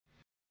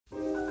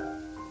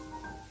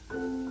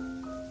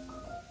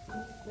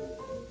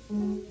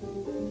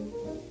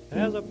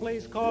There's a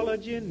place called a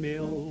gin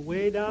mill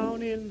way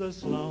down in the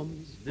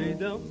slums.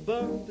 There's a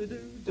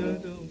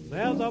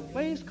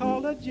place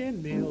called a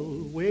gin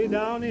mill way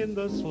down in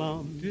the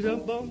slums.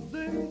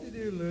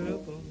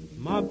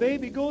 My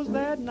baby goes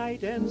that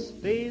night and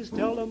stays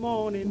till the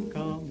morning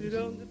comes.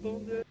 All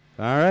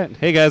right.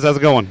 Hey, guys. How's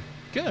it going?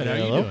 Good. How are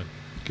you doing?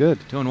 Good.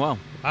 Doing well.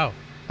 Wow.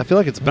 I feel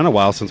like it's been a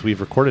while since we've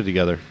recorded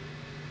together.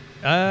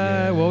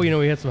 Well,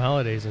 we had some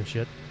holidays and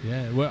shit.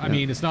 Yeah. Well, I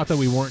mean, it's not that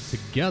we weren't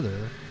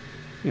together.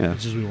 Yeah.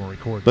 It's just we weren't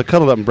recording. But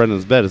cuddled up in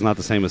Brendan's bed is not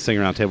the same as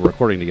sitting around a table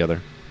recording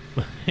together.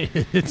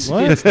 It's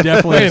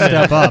definitely a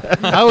step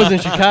up. I was in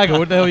Chicago.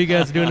 What the hell are you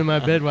guys doing in my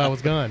bed while I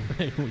was gone?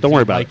 Don't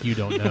worry about like it. You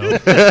don't know.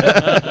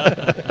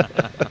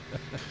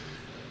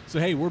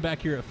 So, hey, we're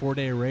back here at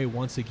 4-Day Array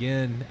once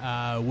again.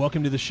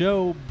 Welcome to the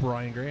show,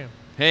 Brian Graham.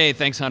 Hey,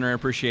 thanks, Hunter. I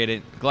appreciate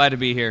it. Glad to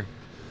be here.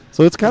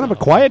 So it's kind of a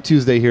quiet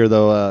Tuesday here,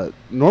 though.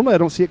 Normally I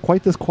don't see it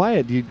quite this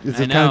quiet. Is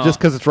it kind of just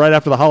because it's right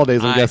after the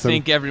holidays, I'm guessing? I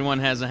think everyone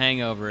has a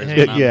hangover. Is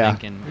Yeah. what I'm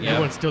thinking. Yeah.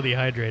 Everyone's still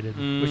dehydrated.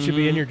 We should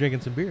be in here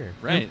drinking some beer.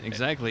 Right,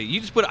 exactly. You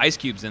just put ice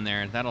cubes in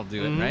there, and that'll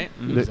do it, right?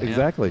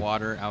 Exactly. Yeah.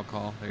 Water,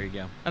 alcohol. There you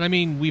go. And, I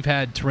mean, we've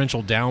had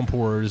torrential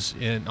downpours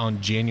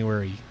on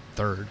January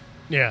 3rd.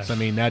 Yeah. So, I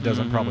mean, that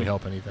doesn't probably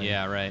help anything.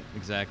 Yeah, right.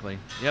 Exactly.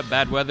 Yep,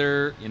 bad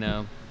weather,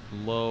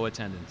 low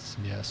attendance.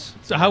 Yes.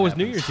 So how was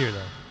New Year's here,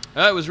 though?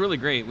 It was really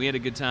great. We had a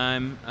good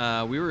time.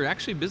 We were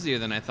actually busier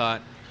than I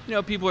thought.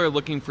 People are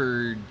looking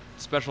for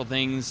special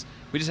things.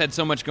 We just had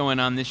so much going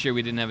on this year,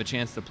 we didn't have a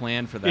chance to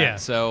plan for that. Yeah.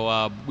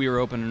 So we were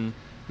open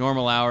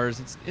normal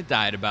hours. It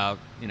died about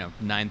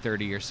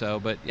 9:30 or so.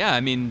 But yeah,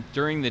 I mean,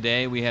 during the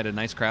day we had a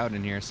nice crowd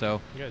in here,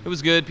 so Good. it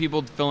was good.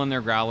 People filling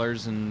their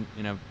growlers and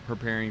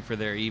preparing for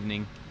their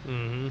evening.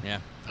 Mm-hmm. Yeah.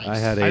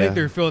 I think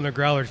they're filling their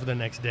growlers for the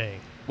next day.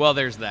 Well,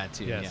 there's that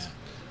too. Yes. Yeah.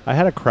 I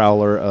had a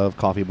crowler of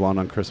Coffee Blonde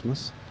on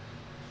Christmas.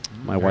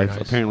 My Very wife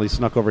nice. apparently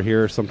snuck over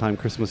here sometime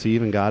Christmas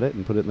Eve and got it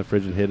and put it in the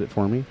fridge and hid it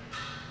for me.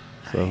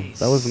 So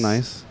that was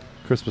nice.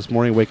 Christmas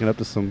morning, waking up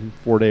to some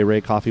 4-Day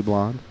Ray Coffee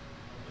Blonde.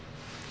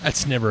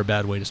 That's never a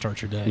bad way to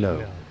start your day.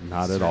 No,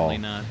 not at all. Certainly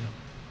not.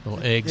 Little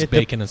eggs,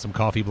 bacon, and some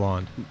coffee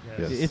blonde.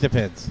 Yes. It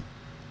depends.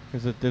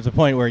 There's a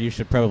point where you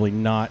should probably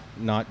not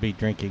be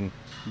drinking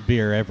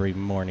beer every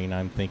morning.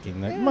 I'm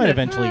thinking that might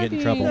eventually get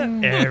in trouble.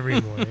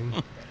 Every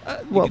morning.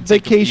 Well, can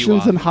take a few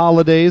vacations off. and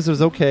holidays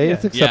is okay. Yeah.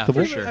 It's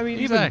acceptable. Yeah, for sure. I mean,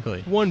 Exactly.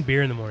 even one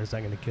beer in the morning is not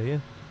going to kill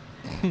you.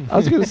 I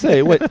was going to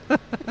say, wait,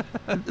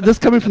 this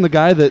coming from the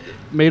guy that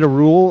made a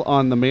rule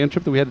on the man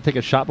trip that we had to take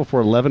a shot before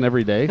 11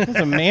 every day. It's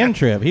a man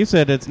trip. He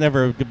said it's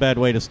never a bad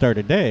way to start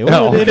a day.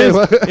 No. Well, it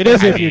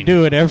is if you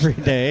do it every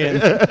day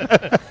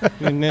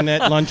and then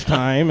at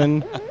lunchtime.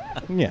 And,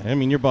 yeah, I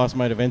mean, your boss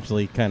might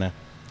eventually kind of...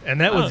 And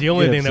that was the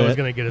only get thing that was upset.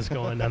 going to get us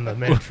going on the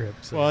men trip.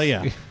 So Well,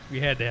 yeah. we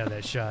had to have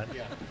that shot.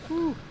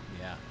 Yeah.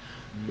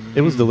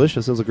 It was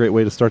delicious. It was a great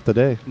way to start the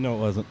day. No, it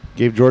wasn't.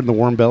 Gave Jordan the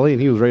warm belly,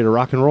 and he was ready to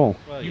rock and roll.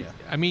 Well, You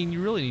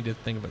really need to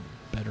think of a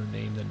better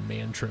name than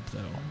Man Trip,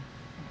 though.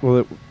 Well,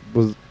 it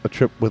was a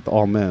trip with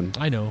all men.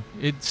 I know.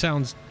 It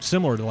sounds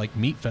similar to, like,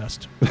 Meat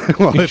Fest.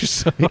 Well,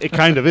 it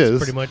kind of is.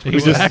 Pretty much. We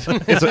just,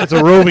 it's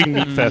a roving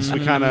meat fest.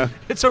 We kind of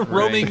It's a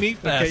roaming Meat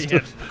Fest.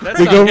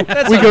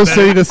 we go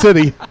city to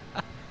city,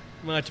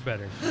 Much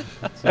better.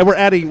 and we're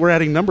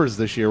adding numbers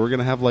this year. We're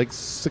gonna have like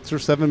 6 or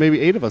 7, maybe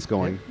 8 of us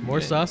going.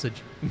 More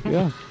sausage.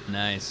 Yeah,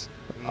 Nice.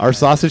 our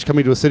sausage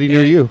coming to a city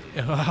near you.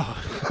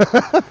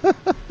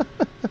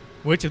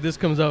 Which, if this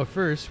comes out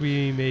first,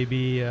 we may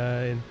be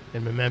in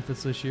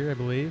Memphis this year, I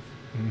believe.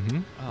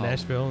 Mm-hmm.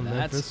 Nashville and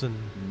that's Memphis. And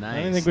Nice. I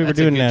didn't think we were That's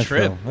a doing good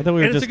Nashville. trip. I thought we were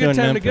and it's just a good doing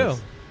time Memphis. to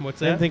go.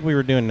 What's I that? didn't think we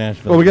were doing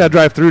Nashville. Well, we gotta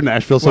drive through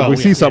Nashville, so Well, if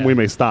we see something, yeah. we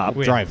may stop.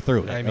 drive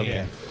through it. I mean,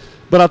 okay.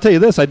 But I'll tell you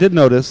this: I did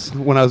notice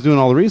when I was doing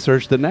all the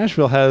research that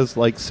Nashville has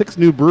like 6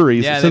 new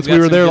breweries Yeah, since they've we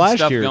got were some there good last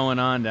stuff year. going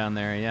on down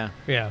there. Yeah.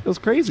 Yeah. It was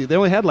crazy. They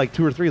only had like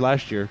 2 or 3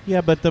 last year,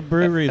 Yeah, but the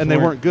breweries And they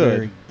weren't good.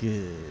 very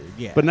good.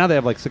 Yeah, but now they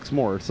have like 6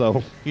 more.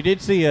 So you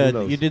did see Who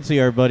knows? you did see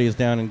our buddies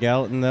down in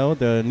Gallatin though.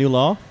 The new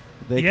law,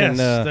 they Yes,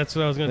 can that's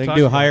what I was going they to can talk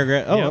do about. higher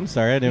grade. Oh, Yep. I'm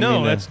sorry, I didn't No,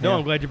 mean that's to. no.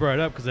 I'm glad you brought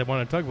it up because I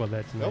want to talk about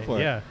that tonight. Go for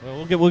it. Yeah.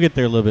 Well, we'll get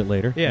there a little bit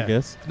later. Yeah. I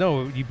guess.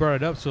 No, you brought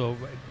it up. So,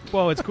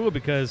 well, it's cool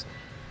because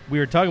we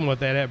were talking about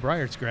that at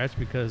Briar Scratch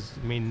because,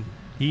 I mean,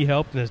 he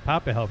helped and his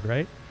papa helped,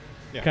 right?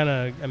 Yeah. Kind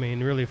of, I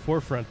mean, really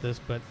forefront this,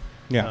 but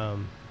Yeah.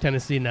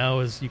 Tennessee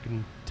now is you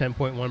can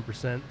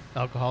 10.1%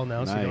 alcohol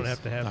now, so you don't Nice.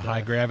 have to have The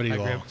high gravity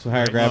law. So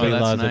higher gravity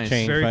that's laws nice. have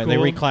changed. Very They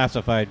cool.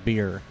 reclassified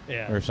beer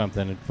Yeah. or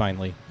something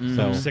finally. Mhm.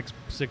 So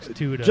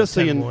 6.2 to Just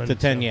so you- 10.1, to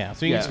 10, so. yeah.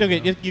 So you Yeah. can still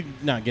get you're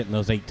not getting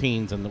those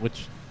 18s and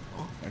which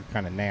are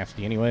kind of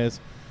nasty anyways.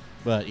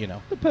 But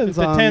Depends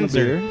the on 10s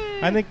the are. beer.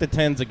 I think the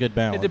 10's a good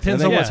balance. It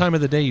depends I on think- what time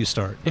of the day you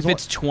start. If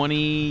it's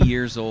 20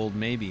 years old,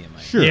 maybe it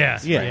might. Sure. Yeah,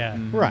 Yeah. yeah.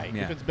 Right.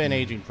 Yeah. If it's been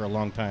aging for a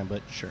long time,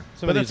 but Sure.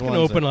 some But of that's these going to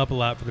ones open that- up a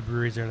lot for the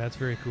breweries there. That's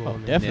very cool. Oh, I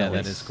mean, definitely.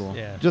 Yeah, that is cool.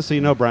 Yeah. Just so you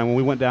know, Brian, when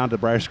we went down to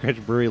Briar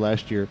Scratch Brewery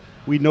last year,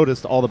 we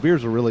noticed all the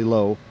beers were really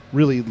low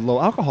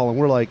alcohol, and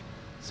we're like,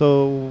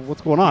 so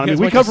what's going on? I Because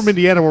mean, we what come you from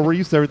Indiana where we're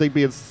used to everything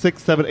being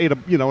 6, 7, 8,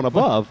 and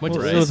above. What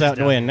Well, you it was say out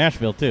is way in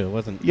Nashville too,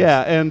 wasn't it?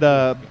 Yeah, and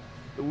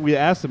we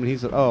asked him, and he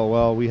said, "Oh,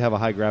 well, we have a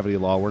high gravity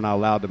law. We're not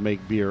allowed to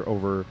make beer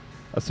over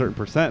a certain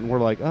percent." And we're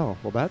like, "Oh,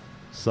 well, that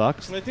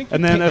sucks." I think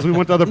And then as we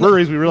went to other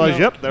breweries, we realized,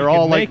 No, yep, they're you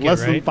all can like make it,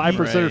 less than right? 5%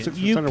 or Right. 6%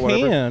 You or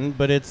whatever. can,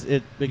 but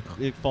it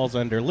falls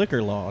under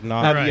liquor law,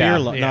 not Right. beer Yeah,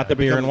 law, yeah. not the It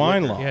beer becomes and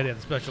wine liquor. law. You had to have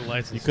a special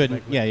license. You couldn't.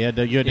 Like- Yeah, you had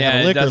to have Yeah,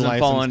 a it liquor doesn't license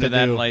fall under to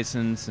that do.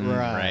 license, and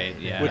Right.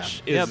 yeah,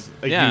 Which Yep. is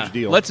a Yeah. huge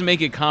deal. Let's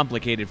make it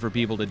complicated for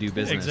people to do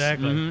business.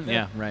 Exactly. Mhm. Yeah.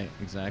 Yeah, right.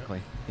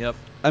 Exactly. Yep.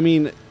 I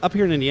mean, up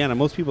here in Indiana,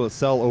 most people that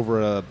sell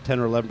over a 10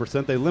 or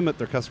 11%, they limit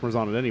their customers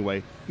on it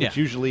anyway. Yeah. It's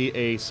usually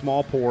a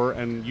small pour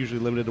and usually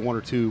limited to 1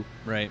 or 2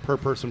 Right. per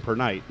person per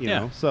night, you Yeah.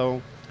 know.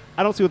 So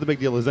I don't see what the big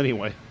deal is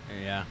anyway.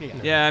 Yeah.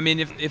 Yeah. I mean,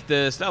 if the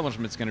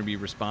establishment's going to be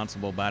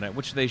responsible about it,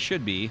 which they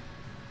should be,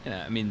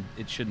 I mean,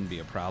 it shouldn't be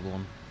a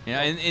problem. Yeah,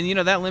 and you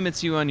know that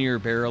limits you on your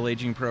barrel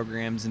aging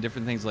programs and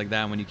different things like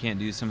that when you can't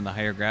do some of the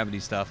higher gravity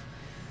stuff.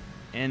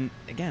 And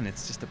again,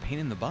 it's just a pain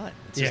in the butt.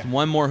 It's just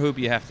one more hoop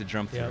you have to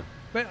jump Yeah,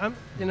 through.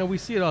 but we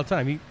see it all the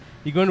time.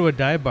 You go into a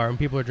dive bar and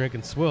people are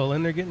drinking swill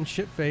and they're getting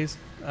shit faced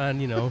on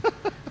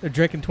they're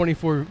drinking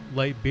 24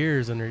 light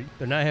beers and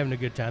they're not having a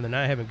good time. They're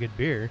not having good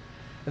beer,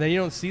 and then you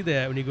don't see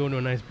that when you go into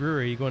a nice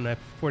brewery. You go in that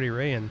 40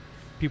 Ray and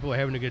people are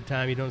having a good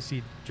time. You don't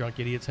see drunk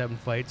idiots having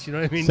fights. You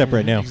know what I mean? Except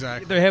right now.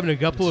 Exactly. They're having a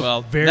couple Well,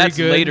 of very that's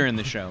good. later in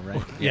the show,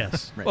 right?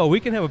 Yes. Right. Well, we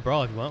can have a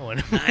brawl if you want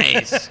one.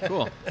 Nice.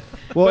 Cool.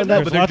 Well, But and no,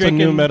 that's but they're lots of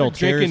new metal they're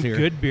chairs drinking here.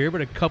 good beer,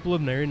 but a couple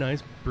of very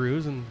nice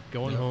brews and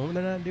going Yeah. home. And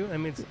they're not doing. I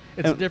mean,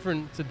 it's a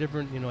different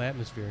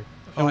atmosphere.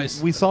 Oh,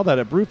 we saw that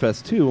at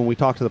Brewfest too when we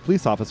talked to the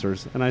police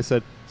officers, and I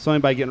said, "So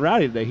anybody getting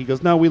rowdy today?" He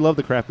goes, "No, we love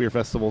the craft beer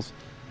festivals."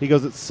 He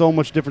goes, "It's so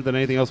much different than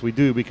anything else we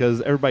do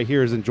because everybody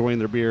here is enjoying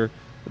their beer,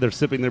 they're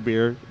sipping their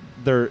beer,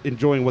 they're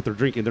enjoying what they're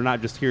drinking. They're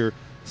not just here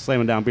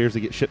slamming down beers to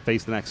get shit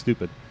faced and act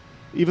stupid."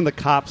 Even the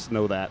cops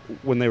know that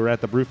when they were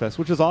at the Brewfest,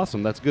 which is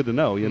awesome. That's good to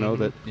know. You know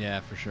that Yeah,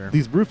 for sure.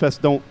 these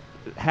Brewfests don't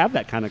have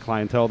that kind of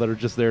clientele that are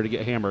just there to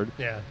get hammered.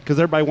 Yeah. Because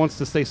everybody wants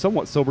to stay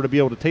somewhat sober to be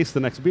able to taste the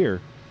next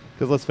beer.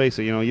 Because let's face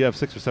it, you have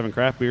 6 or 7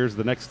 craft beers.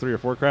 The next 3 or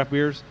 4 craft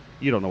beers,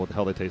 you don't know what the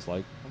hell they taste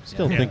like.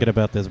 Still Yeah. thinking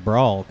about this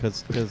brawl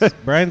because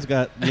Brian's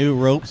got new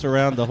ropes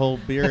around the whole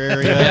beer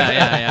area.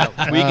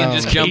 Yeah. We can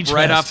just jump Cage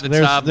right fest. off the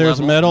there's top. there's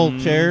level. metal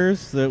Mm.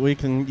 chairs that we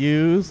can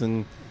use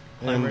and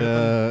Climb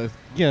right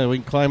we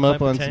can climb up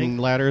Climb a on tank. some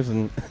ladders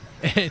and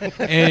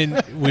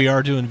And we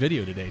are doing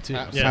video today too.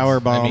 Yes. power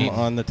bomb I mean-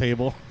 on the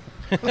table.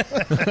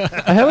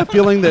 I have a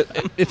feeling that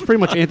it's pretty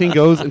much anything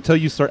goes until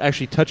you start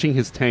actually touching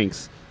his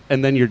tanks,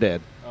 and then you're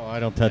dead. Oh, I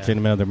don't touch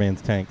any other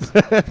man's tanks.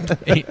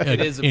 It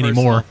is a personal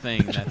anymore.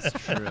 thing. That's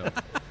true.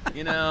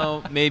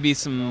 Maybe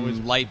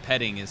some light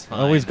petting is fine.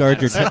 Always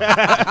guard your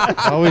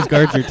always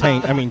guard your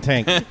tank. I mean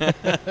tank.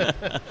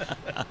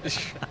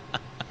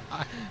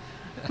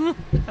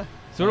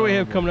 So what do we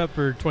have coming up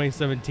for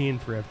 2017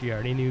 for FDR?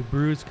 Any new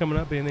brews coming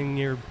up? Anything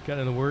you're got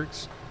in the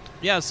works?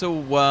 Yeah, so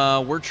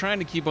we're trying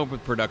to keep up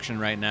with production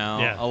right now.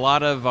 Yeah. A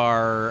lot of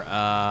our,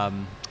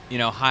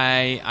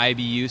 high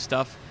IBU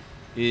stuff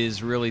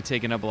is really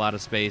taking up a lot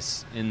of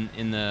space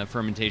in the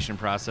fermentation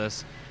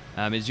process.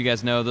 As you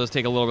guys know, those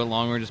take a little bit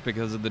longer just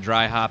because of the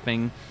dry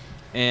hopping.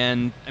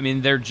 And, I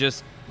mean,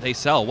 they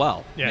sell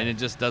well. Yeah. And it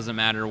just doesn't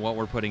matter what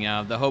we're putting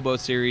out. The Hobo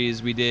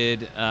series, we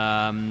did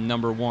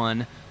number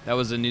 1. That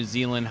was a New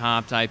Zealand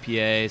hopped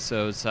IPA.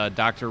 So it's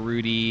Dr.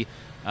 Rudy,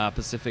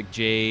 Pacific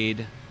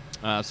Jade.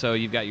 So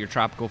you've got your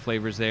tropical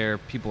flavors there.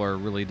 People are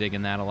really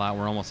digging that a lot.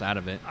 We're almost out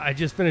of it. I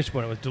just finished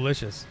one. It was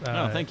delicious.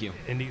 Thank you.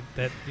 And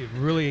that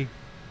really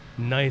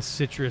nice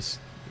citrus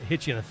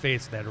hits you in the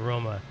face, that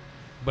aroma.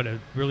 But a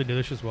really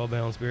delicious,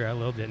 well-balanced beer. I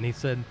loved it. And he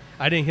said,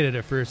 I didn't hit it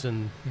at first,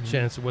 and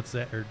Shannon said, what's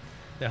that? Or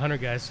the hunter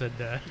guy said,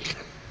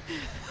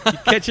 you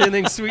catch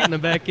anything sweet in the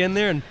back end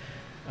there? And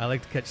I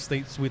like to catch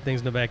sweet things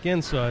in the back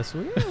end. So I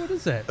said, yeah, what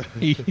is that?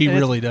 He And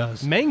really it's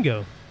does.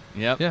 Mango,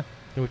 Yep. Yeah.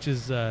 which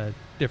is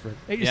different.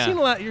 Hey,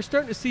 Yeah. You're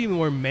starting to see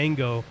more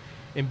mango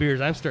in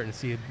beers. I'm starting to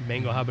see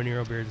mango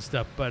habanero beers and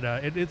stuff. But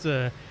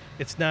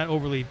it's not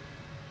overly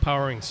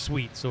powering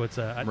sweet, so it's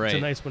a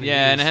nice one. to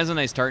Yeah, and it use. has a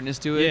nice tartness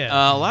to it.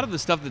 Yeah. A lot of the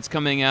stuff that's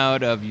coming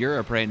out of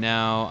Europe right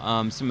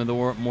now, some of the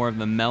more of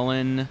the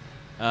melon,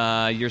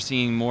 you're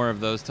seeing more of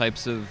those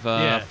types of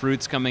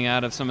fruits coming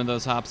out of some of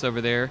those hops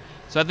over there.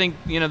 So I think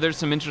there's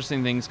some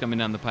interesting things coming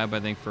down the pipe. I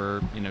think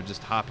for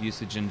just hop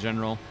usage in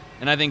general,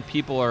 and I think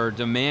people are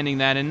demanding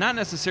that, and not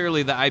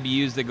necessarily the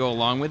IBUs that go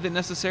along with it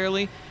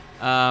necessarily.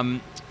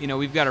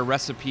 We've got a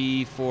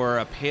recipe for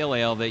a pale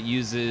ale that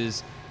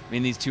uses. I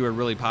mean, these two are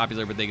really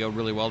popular, but they go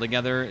really well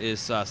together. Is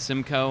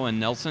Simcoe and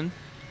Nelson,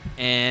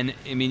 and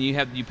I mean,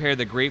 you pair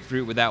the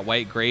grapefruit with that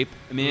white grape.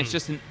 I mean, it's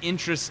just an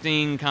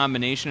interesting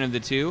combination of the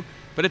two.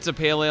 But it's a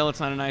pale ale. It's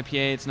not an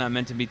IPA. It's not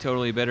meant to be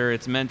totally bitter.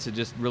 It's meant to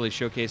just really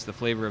showcase the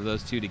flavor of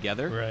those two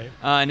together. Right.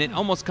 And it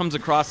almost comes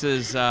across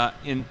as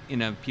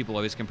people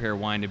always compare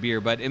wine to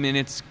beer, but I mean,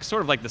 it's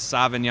sort of like the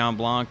Sauvignon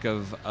Blanc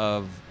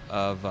of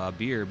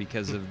beer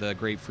because of the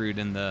grapefruit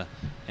and the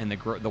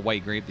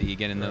white grape that you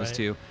get in those Right.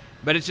 two.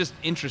 But it's just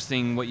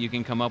interesting what you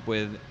can come up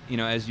with,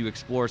 as you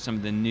explore some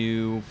of the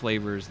new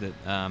flavors that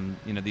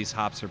these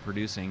hops are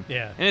producing.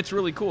 Yeah. And it's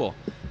really cool.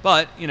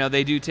 But,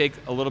 they do take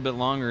a little bit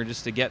longer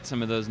just to get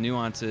some of those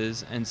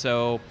nuances. And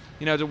so,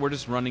 we're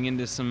just running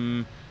into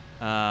some,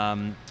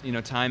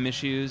 time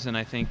issues. And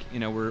I think,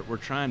 we're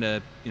trying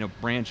to,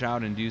 branch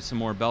out and do some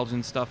more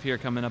Belgian stuff here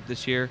coming up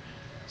this year.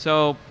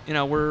 So,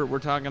 we're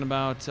talking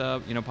about,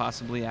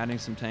 possibly adding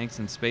some tanks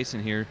and space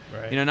in here.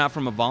 Right. Not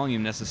from a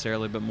volume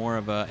necessarily, but more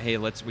of a, hey,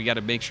 we got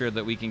to make sure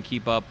that we can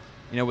keep up,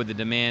 with the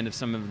demand of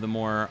some of the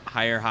more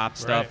higher hop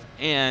stuff,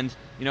 Right. and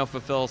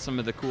fulfill some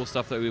of the cool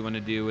stuff that we want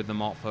to do with the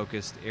malt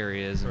focused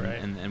areas and, Right.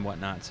 and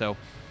whatnot. So,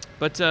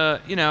 but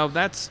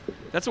that's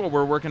what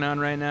we're working on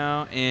right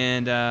now,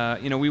 and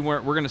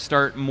we're going to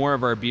start more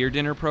of our beer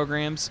dinner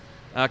programs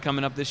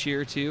coming up this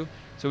year too.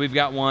 So we've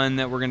got one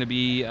that we're going to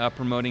be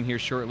promoting here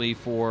shortly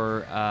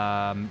for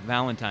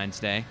Valentine's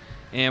Day,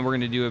 and we're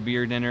going to do a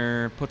beer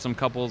dinner, put some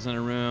couples in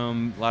a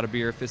room, a lot of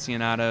beer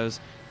aficionados,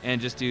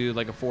 and just do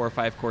like a 4 or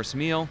 5 course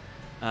meal.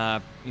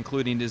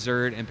 Including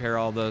dessert, and pair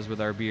all those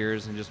with our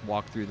beers and just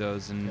walk through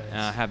those and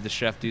have the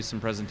chef do some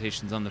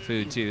presentations on the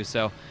food too.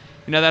 So,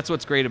 that's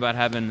what's great about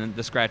having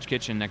the Scratch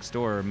Kitchen next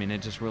door. I mean,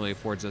 it just really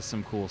affords us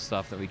some cool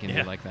stuff that we can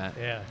do like that.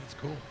 Yeah. That's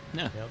cool.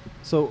 Yeah. Yep.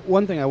 So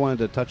one thing I wanted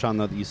to touch on,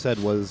 though, that you said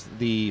was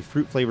the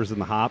fruit flavors and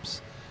the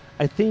hops.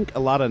 I think a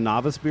lot of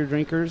novice beer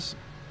drinkers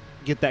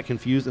get that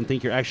confused and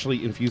think you're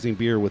actually infusing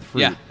beer with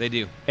fruit. Yeah, they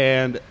do.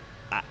 And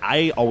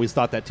I always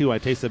thought that, too. I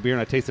tasted beer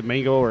and I tasted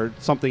mango or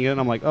something in it,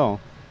 and I'm like, oh,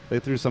 they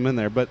threw some in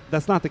there. But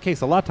that's not the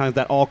case. A lot of times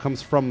that all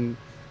comes from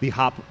the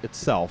hop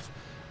itself.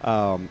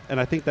 And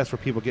I think that's where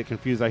people get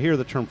confused. I hear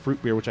the term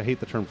fruit beer, which I hate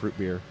the term fruit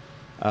beer.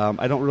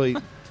 I don't really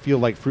feel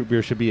like fruit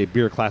beer should be a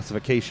beer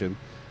classification,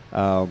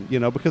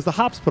 because the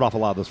hops put off a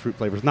lot of those fruit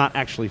flavors, not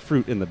actually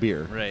fruit in the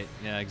beer. Right.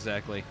 Yeah,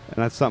 exactly. And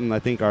that's something I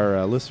think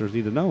our listeners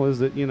need to know is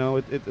that,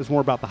 it's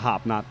more about the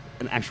hop, not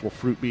an actual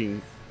fruit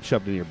being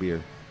shoved in your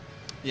beer.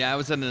 Yeah, I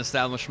was at an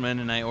establishment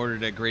and I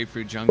ordered a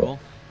grapefruit jungle.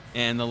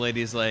 And the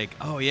lady's like,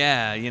 "Oh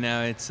yeah,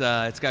 it's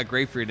got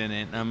grapefruit in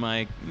it." And I'm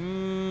like,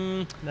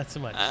 Not so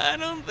much. I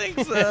don't think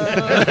so.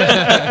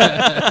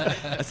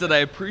 I said, I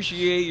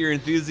appreciate your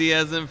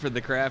enthusiasm for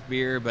the craft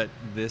beer, but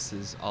this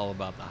is all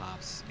about the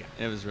hops.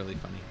 It was really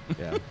funny.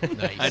 Yeah.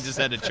 Nice. I just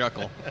had to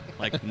chuckle.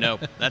 Like,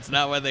 nope, that's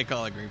not why they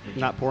call it grapefruit.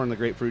 Not pouring the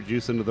grapefruit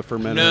juice into the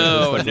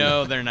fermenter.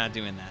 No, they're not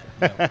doing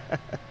that.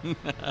 No.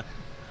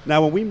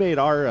 Now, when we made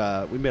our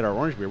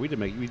orange beer, we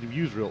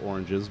used real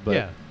oranges, but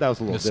Yeah. that was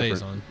a little The different.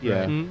 Saison.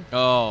 Yeah, Mhm.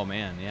 Oh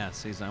man, yeah,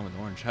 Saison with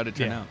orange. How'd it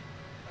turn Yeah. out?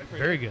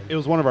 Very good. it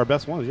was one of our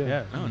best ones. Yeah,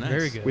 Yeah. Oh, nice.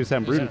 Very good. we just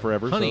haven't brewed in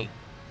forever. Honey.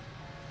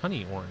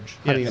 Honey orange. So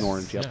honey Yes. and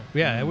orange. Yep.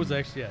 Yeah, it was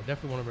actually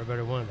definitely one of our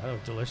better ones. That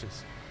was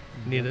delicious.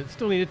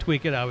 Still need to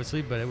tweak it,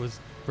 obviously, but it was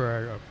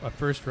for our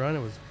first run. It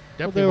was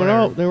definitely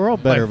They were all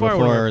by better far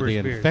one of our before the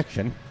first beers.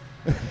 infection.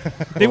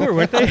 They were,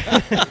 weren't they?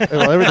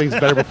 Well, everything's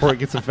better before it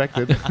gets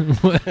infected. Some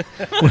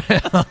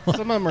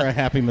of them are a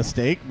happy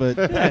mistake, but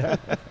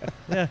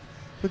Yeah.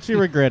 but you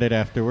regret it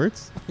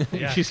afterwards.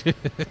 Yeah. I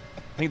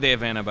think they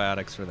have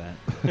antibiotics for that.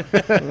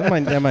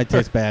 that might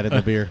taste bad in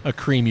the beer. A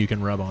cream you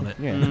can rub on it.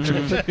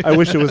 Yeah, I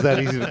wish it was that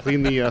easy to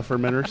clean the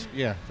fermenters.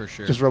 yeah. For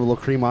sure. Just rub a little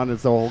cream on it.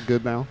 It's all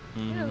good now.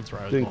 Yeah, that's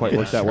right. Didn't quite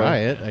work that Try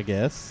way. it, I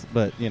guess,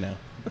 but it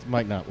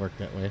might not work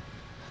that way.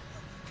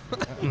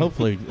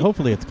 Hopefully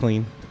it's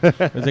clean.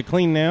 Is it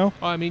clean now?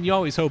 Well, I mean, you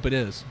always hope it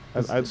is.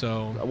 I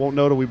So won't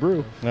know till we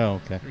brew.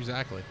 Oh, okay.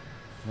 exactly.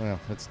 Well,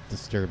 that's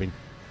disturbing.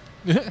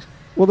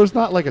 Well, there's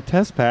not like a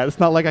test pad. It's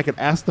not like I could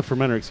ask the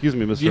fermenter, "Excuse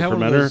me, Mr. Do you have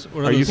one of Fermenter, those-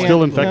 one of are you those still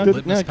No, infected?"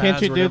 Litmus No, can't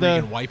pads you or do whatever, the-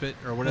 you can wipe it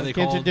or what are they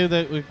Can't called? you do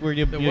that where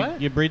you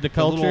what? you breed the The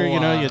culture?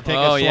 little, You take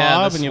oh, a yeah,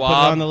 swab the and you put it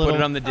swab, on the little put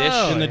it on the dish.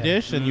 Oh, in the yeah.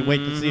 dish, and you wait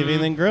to see if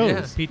anything grows.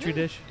 Yeah. Petri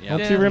dish. Yeah.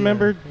 Don't you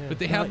remember? But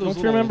they have those Don't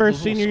you little, remember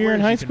those little senior year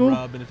in squares high you can school?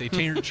 rub, and if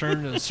they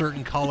turn a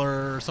certain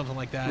color or something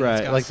like that, it's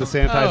Right, got like the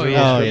some- sanitizer. Oh, and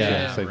yeah. Oh, shit.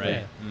 yeah. Same right.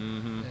 thing.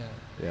 Mm-hmm. Yeah.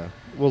 Yeah,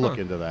 we'll look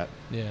Huh. into that.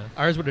 Yeah.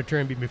 Ours would have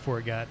turned before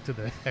it got to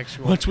the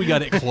actual. Once we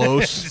got it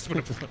close.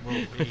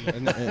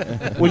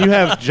 When you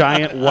have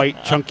giant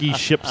white chunky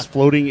ships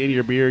floating in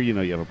your beer, you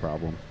know you have a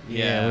problem. Yeah,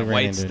 Yeah, we ran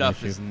white into an stuff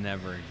issue. is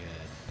never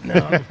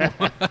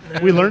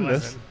good. We learned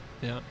this.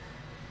 Yeah.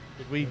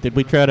 Did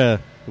we try to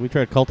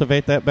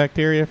cultivate that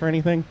bacteria for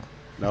anything?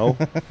 No,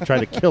 try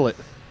to kill it.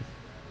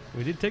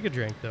 We did take a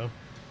drink though.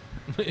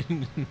 We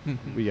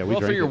Well, for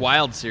drank your it.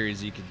 wild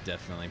series, you could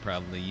definitely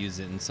probably use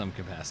it in some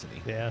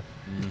capacity. Yeah.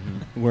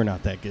 We're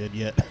not that good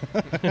yet.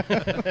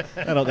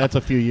 That's a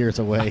few years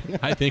away.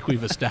 I think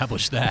we've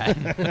established that.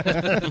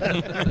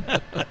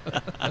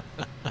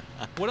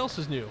 What else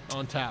is new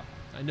on tap?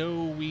 I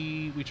know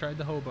we tried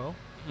the hobo.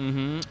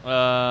 Mm-hmm.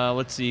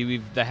 Let's see.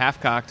 The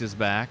half cocked is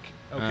back.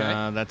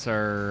 Okay. That's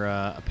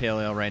our pale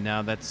ale right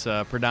now. That's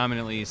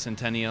predominantly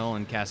Centennial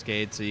and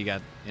Cascade. So you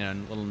got a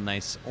little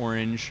nice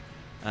orange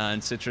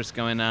and citrus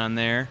going on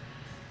there.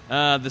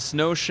 The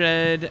Snow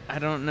Shed. I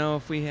don't know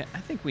if we. I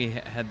think we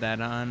had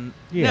that on.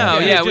 Yeah. No,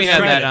 Yeah, yeah, we we just had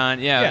tried that it. on.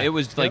 Yeah, Yeah. it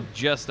was like Yep.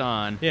 just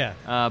on. Yeah.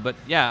 But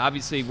yeah,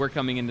 obviously we're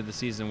coming into the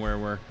season where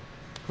we're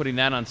putting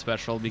that on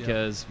special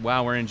because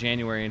wow, we're in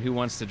January, and who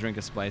wants to drink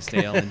a spiced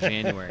ale in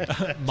January?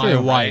 My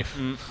wife.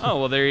 Oh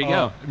well, there you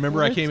go.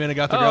 Remember, I came in and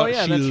got the Oh, growler.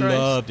 yeah, She that's right.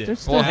 loved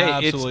it. Well, hey,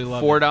 it's Absolutely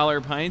loved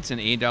 $4 pints and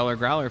 $8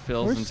 growler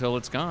fills We're until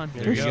it's gone.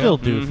 We're still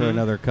due for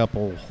another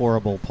couple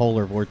horrible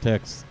polar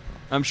vortex.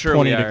 I'm sure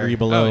 20 we are. degree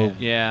below. Oh,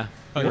 Yeah,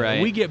 it. you're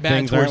right. We get back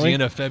Things, towards aren't the we?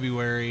 end of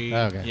February.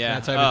 Okay. yeah,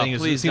 That type of thing.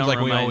 Please It seems don't like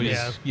we remind always.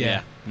 me.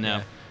 Yeah.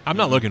 No. I'm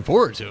not looking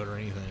forward to it or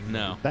anything.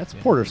 No. That's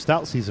porter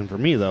stout season for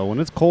me, though. When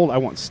it's cold, I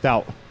want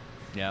stout.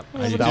 Yep.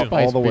 I do Stout too.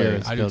 all the way. Beer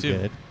is I do still too.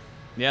 good.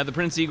 Yeah, the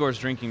Prince Igor's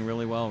drinking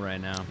really well right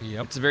now.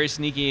 Yep. It's a very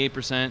sneaky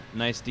 8%,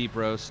 nice deep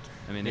roast.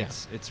 I mean, Yeah.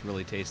 it's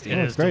really tasty. It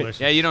is great.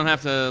 delicious. Yeah, you don't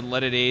have to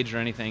let it age or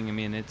anything. I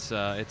mean, it's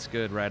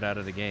good right out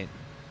of the gate.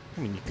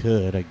 I mean, you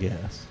could, I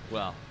guess.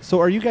 Well, So,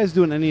 are you guys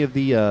doing any of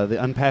the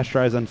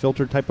unpasteurized,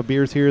 unfiltered type of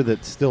beers here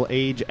that still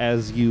age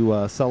as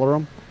you cellar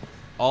them?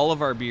 all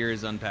of our beer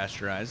is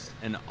unpasteurized,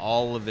 and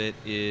all of it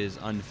is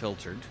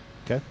unfiltered.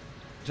 Okay.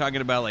 Talking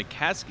about like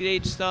casket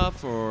age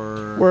stuff,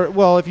 or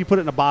Well, if you put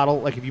it in a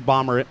bottle, like if you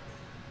bomber it,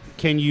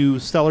 can you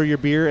cellar your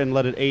beer and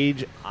let it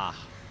age?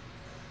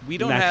 we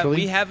don't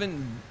naturally?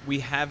 we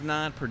have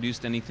not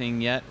produced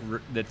anything yet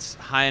that's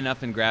high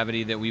enough in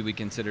gravity that we would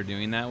consider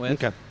doing that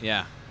with. Okay.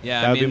 Yeah.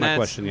 That would be my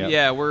question, yeah.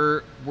 Yeah,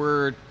 we're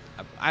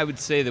I would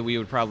say that we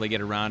would probably get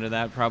around to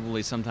that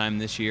probably sometime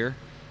this year.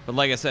 But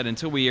like I said,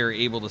 until we are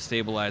able to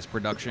stabilize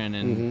production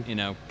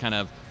and kind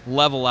of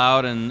level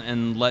out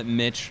and let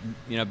Mitch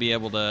be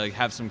able to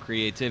have some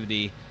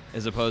creativity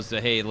as opposed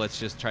to, hey, let's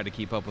just try to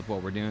keep up with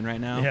what we're doing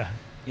right now.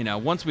 Yeah.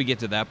 Once we get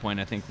to that point,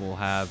 I think we'll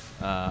have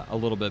a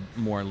little bit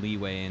more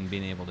leeway in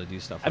being able to do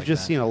stuff like that. I've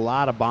just seen a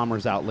lot of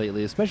bombers out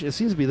lately, especially it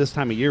seems to be this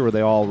time of year where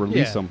they all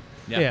release Yeah. them.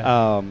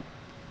 Yeah.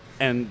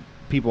 And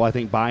people, I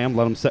think, buy them,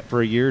 let them set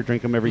for a year,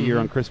 drink them every year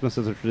on Christmas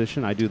as a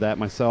tradition. I do that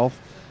myself.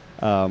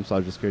 So I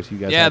was just curious if you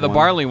guys Yeah, had the one.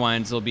 barley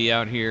wines will be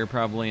out here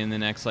probably in the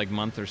next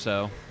month or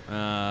so.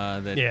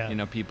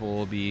 People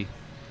will be.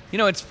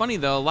 It's funny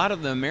though. A lot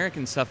of the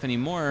American stuff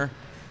anymore.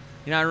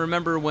 I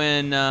remember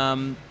when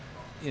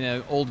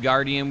Old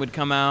Guardian would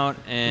come out,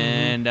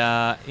 and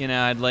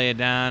I'd lay it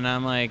down. And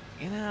I'm like,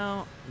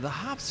 the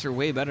hops are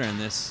way better in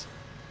this.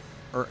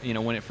 Or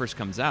when it first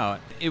comes out,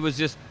 it was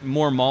just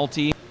more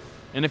malty.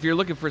 And if you're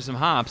looking for some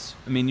hops,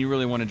 I mean, you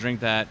really want to drink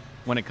that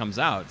when it comes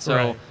out. So.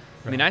 Right.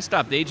 I mean, I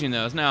stopped aging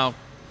those. Now,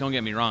 don't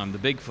get me wrong, the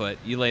Bigfoot,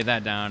 you lay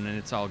that down and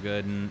it's all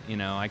good, and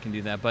I can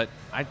do that. But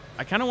I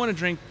kind of want to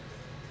drink,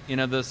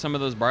 some of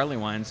those barley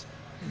wines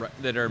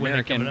that are When they're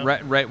American coming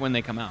out? right when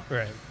they come out.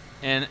 Right.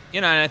 And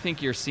and I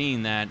think you're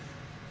seeing that.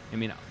 I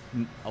mean,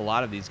 a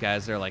lot of these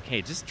guys, they're like,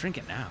 hey, just drink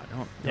it now.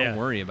 Don't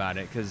worry about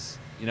it, because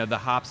the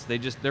hops,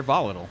 they're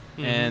volatile,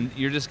 and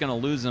you're just going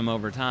to lose them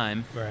over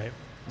time. Right.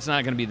 It's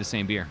not going to be the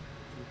same beer.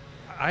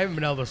 I haven't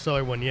been able to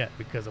cellar one yet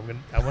because I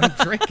want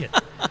to drink it.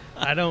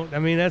 I don't. I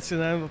mean, I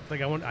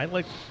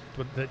like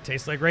what it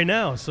tastes like right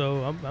now,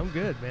 so I'm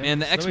good, man.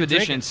 And the Just let me drink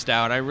Expedition it.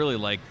 Stout, I really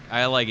like.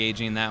 I like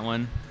aging that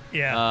one.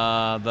 Yeah.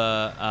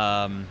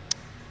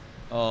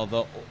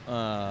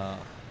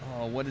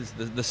 What is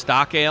the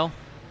Stock Ale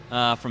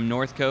from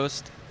North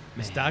Coast?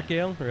 The stock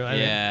ale. Really?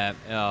 Yeah.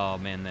 Oh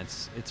man,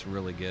 it's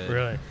really good.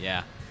 Really?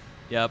 Yeah.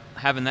 Yep.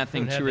 Having that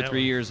thing Haven't had 2 or that 3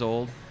 one. years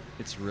old,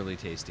 it's really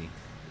tasty.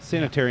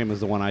 Sanitarium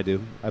is the one I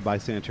do. I buy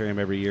Sanitarium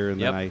every year,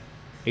 and Yep. then I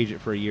age it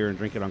for a year and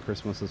drink it on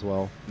Christmas as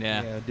well.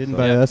 Yeah. Didn't So-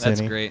 buy Yep, us that's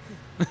any. great.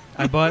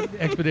 I bought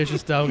Expedition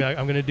Stout. I'm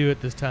going to do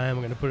it this time.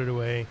 I'm going to put it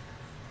away.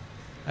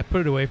 I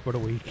put it away for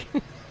about a week.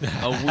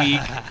 A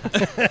week,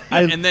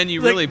 and then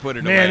you really put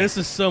it away. Man, this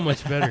is so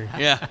much better.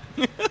 Yeah.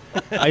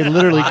 I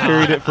literally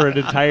carried it for an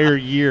entire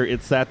year.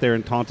 It sat there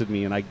and taunted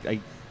me, and I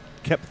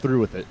kept through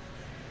with it.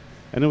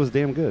 And it was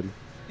damn good.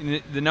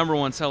 The number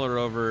one seller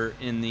over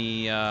in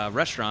the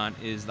restaurant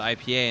is the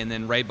IPA, and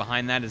then right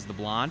behind that is the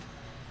blonde.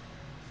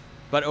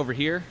 But over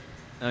here,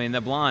 I mean,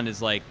 the blonde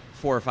is like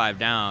 4 or 5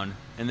 down,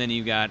 and then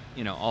you got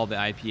all the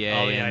IPA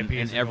All the and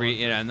IPAs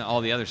every and and all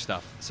the other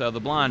stuff. So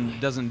the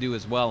blonde doesn't do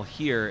as well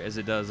here as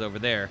it does over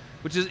there,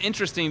 which is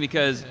interesting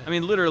because I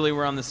mean, literally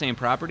we're on the same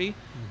property,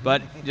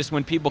 but just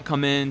when people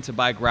come in to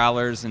buy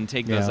growlers and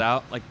take those Yeah.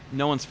 out, like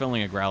no one's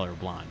filling a growler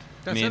blonde.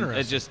 That's I mean, interesting.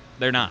 it's just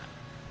they're not.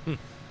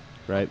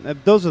 Right.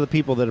 Those are the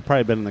people that have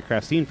probably been in the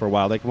craft scene for a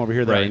while. They come over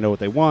here, they already Right. know what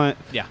they want.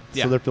 Yeah.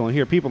 So they're feeling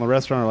here. People in the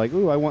restaurant are like,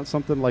 ooh, I want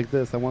something like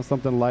this. I want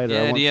something lighter. I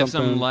Yeah, want do you have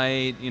something some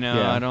light?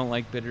 Yeah. I don't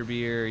like bitter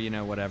beer,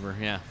 whatever.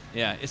 Yeah.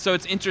 Yeah. So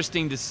it's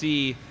interesting to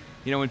see,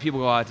 when people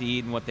go out to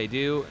eat and what they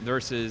do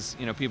versus,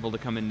 people to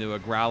come into a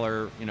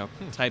growler,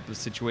 type of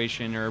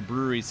situation or a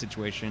brewery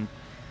situation,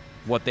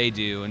 what they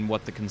do and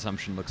what the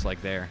consumption looks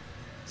like there.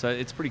 So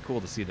it's pretty cool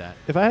to see that.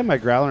 If I have my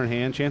growler in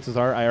hand, chances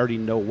are I already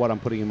know what I'm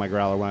putting in my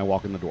growler when I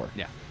walk in the door.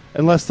 Yeah.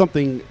 Unless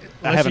something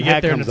I Unless haven't you get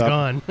had there and comes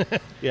it's up. gone.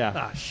 Yeah.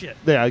 Ah, shit.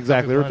 Yeah,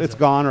 exactly. Something It's runs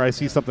gone, or I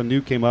see something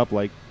new came up,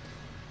 like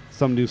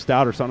some new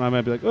stout or something. I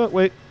might be like, oh,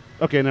 wait.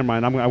 Okay, never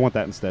mind. I want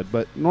that instead.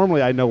 But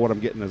normally I know what I'm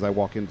getting as I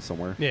walk into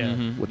somewhere Yeah.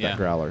 Mhm. with Yeah. that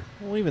growler.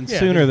 Well, even Yeah,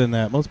 sooner dude. than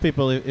that. Most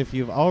people, if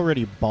you've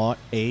already bought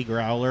a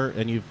growler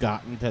and you've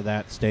gotten to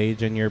that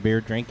stage in your beer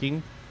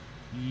drinking,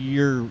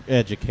 you're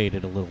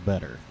educated a little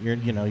better. You're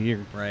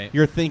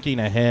thinking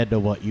ahead to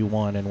what you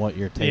want and what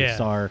your tastes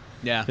are.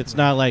 Yeah. It's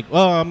not like,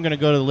 I'm going to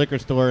go to the liquor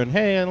store and,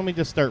 hey, let me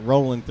just start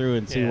rolling through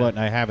and see what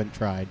I haven't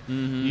tried.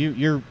 Mm-hmm.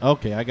 You're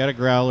okay, I got a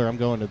growler. I'm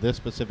going to this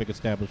specific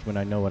establishment.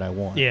 I know what I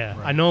want. Yeah,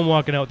 Right. I know I'm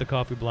walking out with the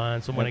coffee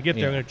blonde, so when I get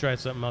there, Yeah. I'm going to try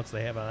something else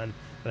they have on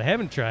that I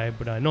haven't tried,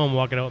 but I know I'm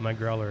walking out with my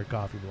growler or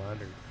coffee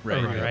blonde or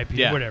Right. or Right. IPA,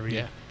 Yeah. whatever.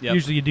 Yeah. Yep.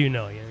 Usually you do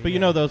know. But you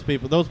know those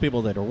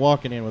people that are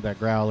walking in with that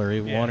growler,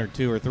 even Yeah. one or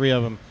two or three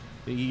of them,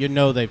 you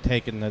know they've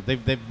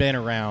been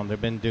around,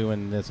 they've been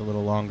doing this a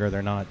little longer.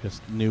 They're not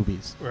just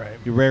newbies. Right.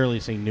 You rarely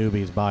see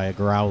newbies buy a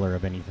growler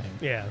of anything.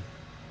 Yeah.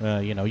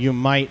 You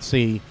might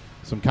see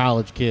some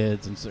college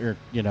kids or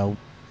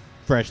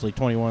freshly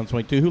 21,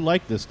 22 who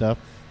like this stuff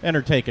and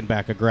are taking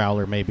back a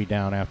growler maybe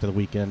down after the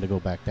weekend to go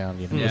back down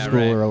to Yeah, school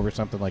right. or over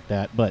something like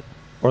that. But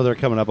Or they're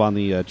coming up on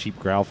the cheap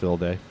growl fill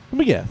day.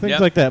 yeah, things Yep.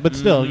 like that. But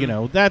still,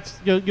 Mhm. that's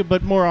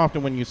but more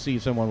often when you see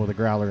someone with a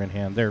growler in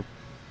hand,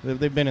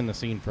 they've been in the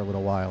scene for a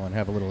little while and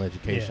have a little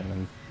education, Yeah.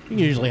 and you can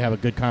usually have a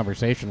good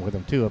conversation with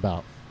them too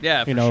about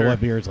Yeah, for what sure.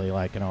 beers they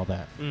like and all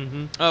that.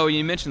 Mm-hmm. Oh,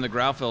 you mentioned the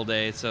Growfill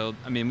Day. So,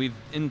 I mean, we've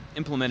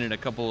implemented a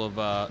couple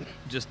of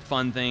just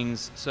fun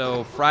things.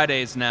 So,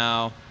 Fridays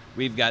now,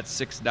 we've got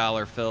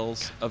 $6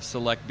 fills of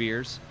select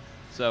beers.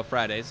 So,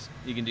 Fridays,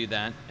 you can do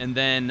that. And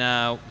then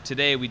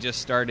today, we just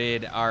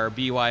started our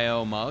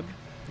BYO mug.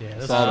 Yeah,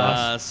 that's Saw that.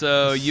 awesome.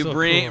 So That's you so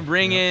bring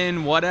cool.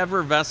 in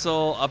whatever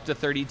vessel up to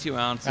 32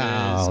 ounces,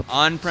 Oh,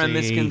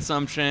 on-premise see.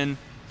 consumption,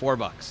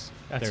 $4.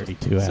 That's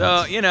 32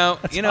 So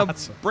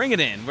ounces. bring it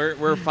in.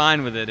 We're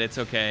fine with it. It's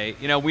okay.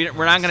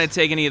 We're not going to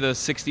take any of those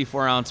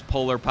 64-ounce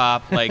Polar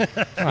Pop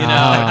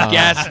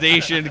gas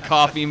station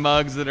coffee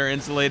mugs that are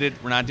insulated.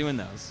 We're not doing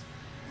those.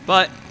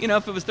 But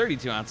if it was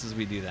 32 ounces,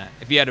 we'd do that.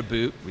 If you had a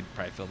boot, we'd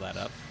probably fill that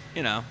up.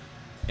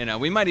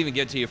 We might even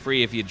give it to you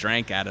free if you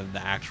drank out of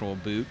the actual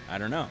boot. I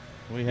don't know.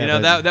 We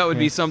have That would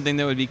be something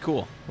that would be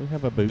cool. we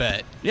have a boot.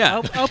 Bet. Yeah.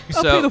 I'll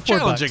So- pay the $4.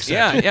 Challenge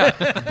accepted.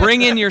 Yeah.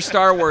 Bring in your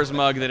Star Wars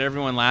mug that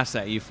everyone laughs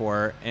at you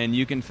for, and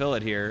you can fill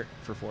it here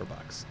for $4. pretty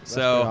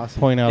So awesome.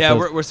 Point out yeah,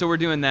 those, we're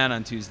doing that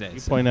on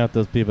Tuesdays. point out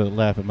those people that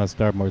laugh at my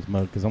Star Wars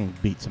mug because I'm gonna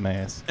beat some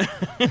ass.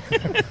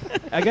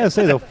 I gotta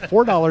say though,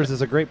 $4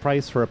 is a great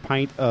price for a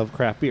pint of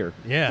craft beer.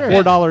 Yeah.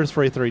 $4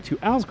 for a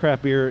 32-ounce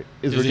craft beer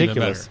is Is even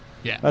ridiculous. better.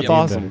 Yeah. That's Yep.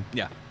 awesome.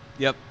 Yeah.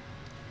 Yep.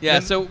 Yeah.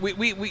 So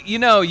we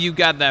you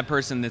got that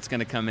person that's going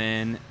to come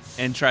in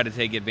and try to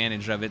take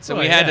advantage of it. So Oh,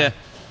 we yeah. had to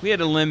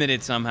limit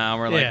it somehow.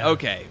 We're like, Yeah.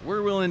 okay,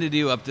 we're willing to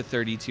do up to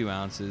 32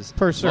 ounces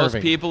Per Most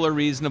serving. people are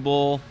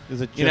reasonable.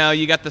 Is it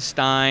you got the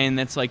Stein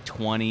that's like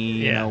 20,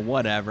 Yeah.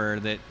 whatever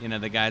that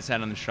the guys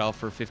had on the shelf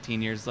for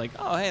 15 years. Like,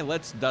 oh hey,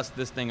 let's dust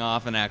this thing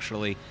off and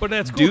actually But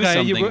that's cool. do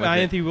something with I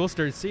it. think we'll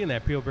start seeing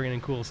that. People bringing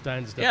in cool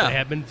steins and stuff. Yeah, That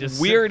happened.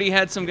 we already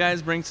had some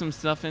guys bring some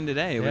stuff in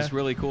today. It was Yeah.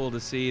 really cool to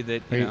see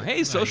that. Are you-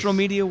 Hey, social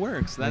media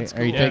works. That's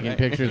Are you cool. taking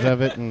pictures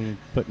of it and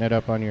putting it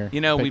up on your?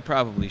 We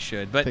probably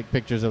should, but take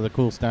pictures of the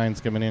cool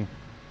Steins coming in.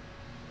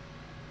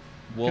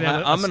 Could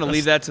have I'm going to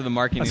leave that to the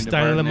marketing a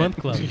Stein of the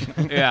department. Month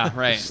club. Yeah,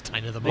 right.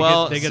 Stein of the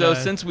Well, They get so a-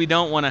 since we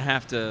don't want to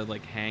have to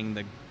hang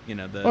the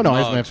the Oh no,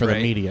 I mugs, meant for right?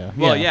 the media.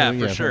 Well, yeah,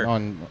 for so sure.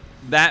 On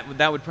That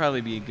would probably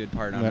be a good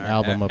part on That our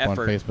album up on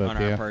effort Facebook, on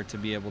our yeah. part to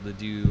be able to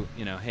do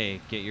hey,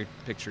 get your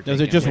picture. Is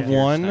taken it just with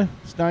your one Stein.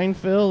 Stein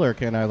fill, or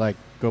can I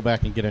go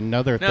back and get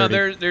another? No,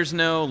 30? there's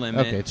no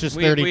limit. Okay, it's just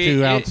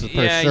 32 ounces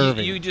per yeah,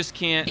 serving. You just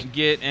can't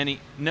get any.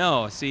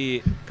 No,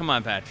 see, come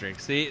on, Patrick.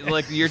 See,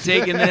 you're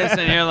taking this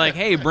and you're like,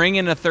 hey, bring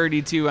in a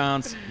 32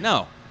 ounce.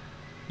 No,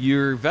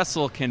 your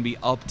vessel can be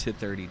up to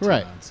 32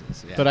 Right.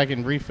 ounces. Yeah. But I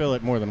can refill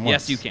it more than once.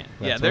 yes, you can.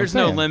 That's Yeah, what there's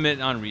I'm no saying. limit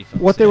on refills.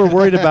 What they were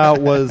worried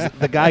about was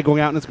the guy going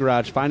out in his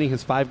garage, finding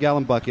his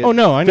 5-gallon bucket. Oh,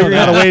 no, I know figuring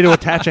out that. a way to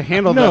attach a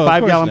handle No, to of that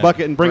course 5-gallon not.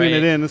 bucket and bringing Right.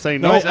 it in and saying,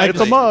 No, no, I- it's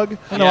a I- mug.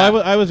 No, Yeah.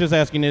 I was just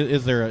asking: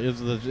 is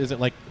it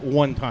like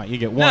one time you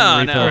get one no,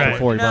 refill no, for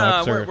 40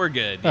 bucks? no, or- we're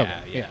good.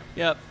 Okay,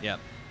 Yeah. Yep.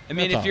 I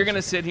mean, That's if you're all. going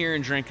to sit here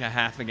and drink a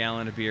half a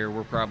gallon of beer,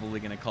 we're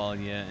probably going to call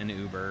you an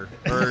Uber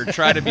or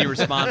try to be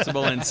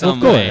responsible in some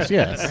Of course, way.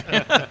 yes.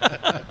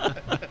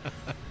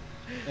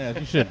 Yeah,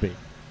 you should be.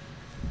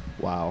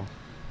 Wow.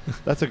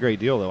 That's a great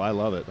deal, though. I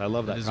love it. I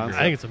love that is concept.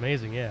 I think it's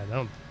amazing. Yeah,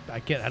 I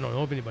don't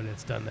know of anybody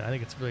that's done that. I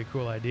think it's a really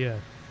cool idea.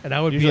 And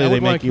I would Usually I they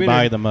would want make a you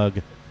community- buy the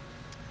mug.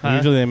 Huh?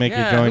 Usually they make you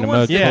join who the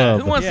wants mug to-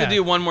 club. Who wants Yeah. to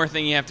do one more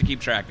thing you have to keep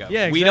track of?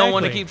 Yeah, We don't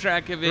want to exactly. keep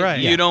track of it. Right.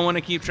 You Yeah. don't want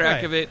to keep track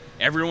Right. of it.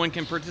 Everyone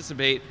can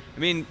participate. I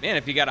mean, man,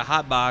 if you got a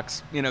hot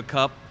box,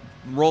 cup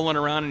rolling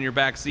around in your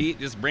back seat,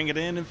 just bring it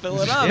in and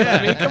fill it up. Yeah.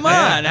 I mean, come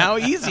on. How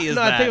easy is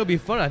No, that? I think it'll be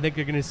fun. I think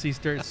you're going to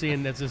start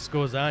seeing as this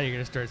goes on. You're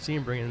going to start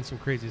seeing bringing in some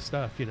crazy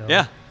stuff.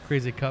 Yeah.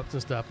 Crazy cups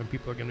and stuff, and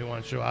people are going to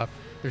want to show off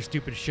their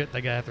stupid shit they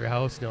got at their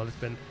house. That's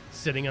been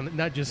sitting on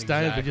not just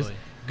Stein, but just Exactly.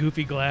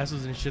 goofy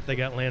glasses and shit they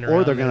got laying around.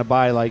 Or they're going to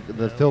buy like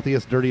the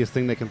filthiest, dirtiest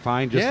thing they can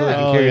find just so they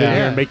can carry it in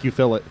here and make you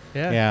fill it.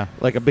 Yeah.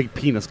 Like a big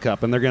penis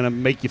cup, and they're going to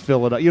make you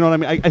fill it up. You know what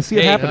I mean? I see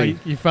it happening.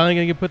 You're finally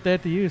going to put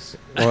that to use.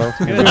 Well,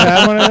 you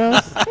had one of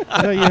those?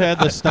 I thought you had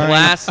the Stein.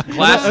 Glass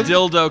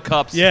dildo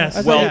cups.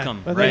 Yes.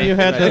 Welcome. I thought you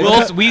had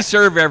the, We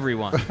serve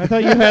everyone. I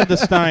thought you had the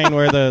Stein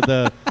where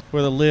the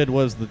lid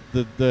was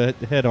the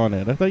head on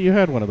it. I thought you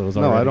had one of those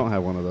already. No, I don't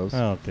have one of those.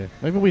 Oh, okay.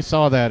 Maybe we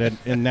saw that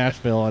in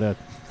Nashville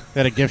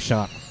at a gift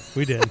shop.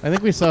 We did. I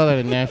think we saw that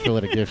in Nashville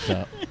at a gift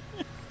shop.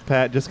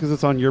 Pat, just because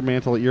it's on your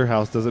mantle at your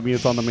house doesn't mean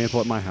it's on the mantle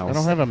at my house. I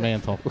don't have a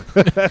mantle.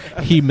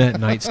 He meant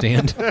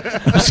nightstand.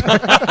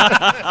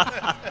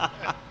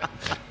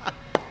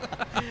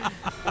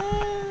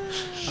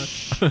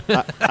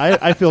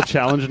 I feel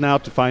challenged now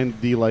to find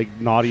the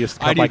naughtiest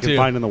cup I can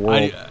find in the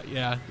world.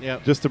 Yeah.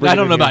 Just to bring I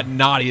don't know here. about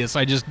naughtiest.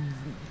 I just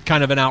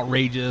kind of an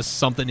outrageous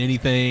something,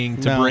 anything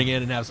to bring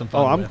in and have some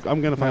fun.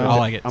 I'm gonna find. I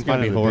like it. I'm It's gonna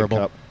finding be a horrible.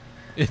 good cup.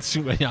 It's.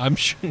 Yeah, I'm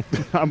sure.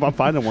 I'm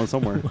finding one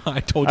somewhere. I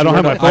told I you. don't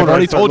have my phone. I've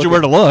already told you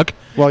where to look.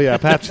 Well, yeah,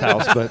 Pat's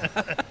house, but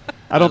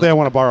I don't think I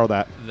want to borrow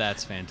that.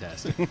 That's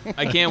fantastic.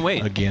 I can't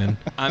wait. Again.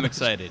 I'm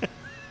excited.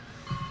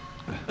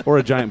 Or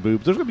a giant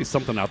boobs. There's gonna be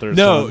something out there.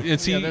 No, fun.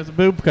 it's Those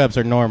boob cups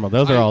are normal.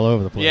 Those are all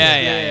over the place.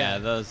 Yeah.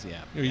 Those,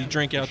 yeah. You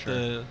drink out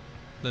sure.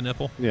 the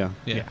nipple. Yeah.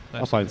 Yeah.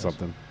 I'll find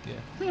something.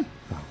 Yeah.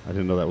 I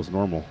didn't know that was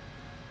normal.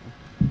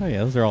 Oh yeah,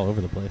 those are all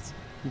over the place.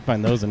 You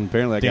find those in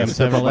Apparently, I damn got to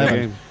step up my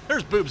 7-Eleven. game.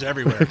 There's boobs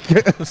everywhere.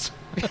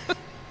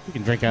 You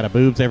can drink out of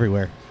boobs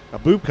everywhere. A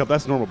boob cup,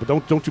 that's normal, but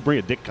don't you bring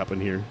a dick cup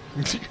in here.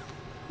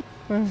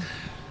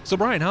 So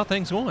Brian, how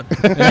things going?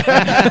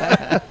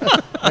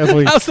 As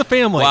we, How's the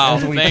family? Wow.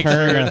 we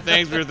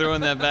Thanks for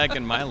throwing that back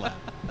in my lap.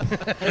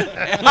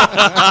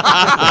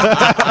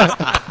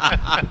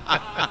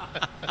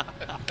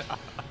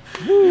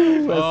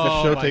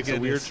 The show my takes a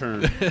goodness.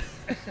 weird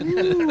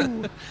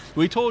turn.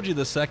 We told you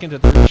the second to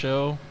third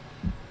show.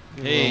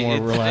 Hey,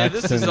 more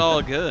relaxed this is and-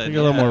 all good.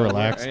 You're a little Yeah. more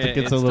relaxed. It gets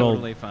It's a little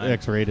totally fine.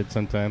 X-rated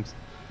sometimes.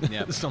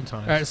 Yeah.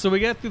 Sometimes. All right, so we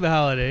got through the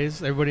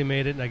holidays. Everybody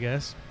made it, I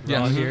guess. We're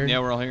all Mhm. here. Yeah,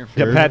 we're all here.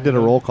 Yeah, Pat did a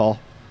roll call.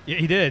 Yeah,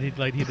 he did. He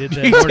did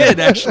that. He morning. did,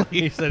 actually.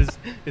 He said,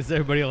 "Is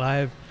everybody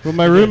alive?" Well,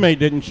 my roommate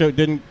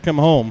didn't come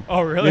home.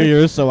 Oh, really? New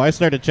Year's, so I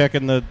started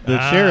checking the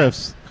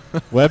sheriff's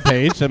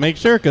webpage to make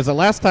sure, because the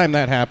last time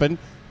that happened,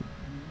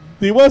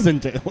 he was in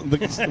jail. One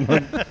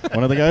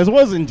of the guys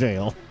was in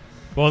jail.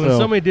 Well, then So-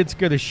 somebody did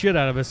scare the shit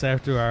out of us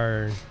after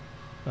our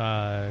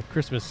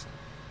Christmas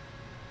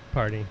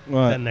party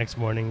What? that next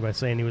morning by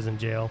saying he was in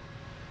jail.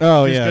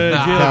 Oh Just go to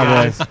yeah, jail, cowboy,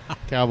 guys.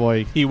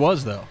 cowboy. He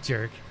was though.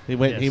 Jerk. He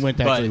went. Yes. He went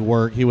to But- actually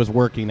work. He was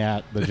working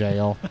at the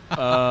jail. The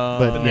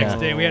Yeah. next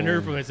day, we hadn't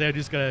heard from him. They said, "I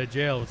just got out of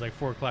jail." It was like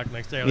 4 o'clock the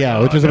next day. I was Yeah,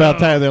 like, which "Oh, is about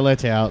no." time they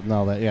let you out and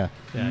all that. Yeah,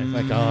 Yeah, it's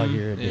like oh,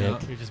 you're a dick. Yeah.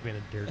 you're just being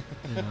a dirt.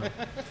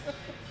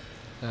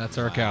 That's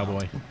our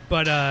cowboy.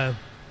 But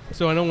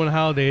so I know when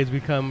holidays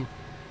become,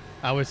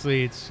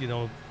 obviously it's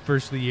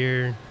first of the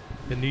year,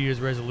 the New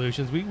Year's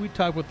resolutions. We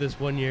talked about this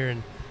one year,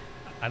 and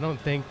I don't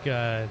think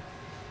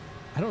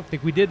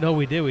we did. No,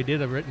 we did. We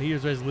did a New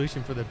Year's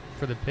resolution for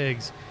the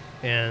pigs,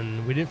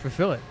 and we didn't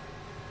fulfill it.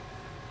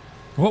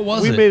 What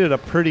was We it? made it a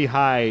pretty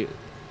high.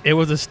 It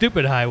was a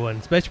stupid high one,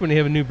 especially when you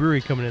have a new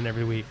brewery coming in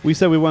every week. We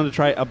said we wanted to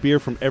try a beer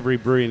from every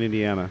brewery in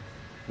Indiana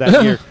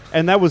that year,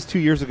 and that was 2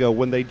 years ago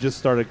when they just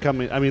started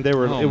coming. I mean, they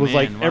were. Oh, it was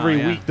like man, wow, every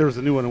yeah. week there was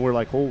a new one, and we're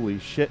like, holy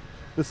shit,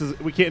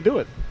 we can't do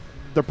it.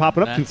 They're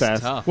popping up too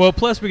That's fast. tough. Well,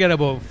 plus we got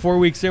about 4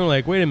 weeks in. We're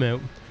like, wait a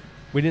minute,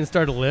 we didn't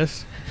start a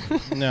list.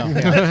 No,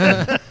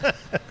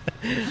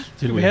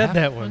 Did we had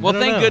that one. Well, I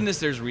don't thank know. goodness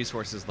there's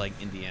resources like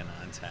Indiana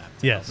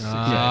Untapped. Yes.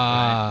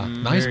 Ah,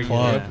 Exactly. nice Very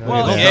plug. good.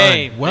 Well, Well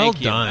hey, done. Well thank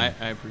you. done.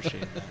 I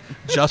appreciate that.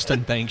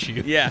 Justin thanks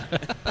you. Yeah.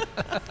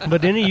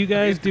 But any of you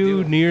guys have to do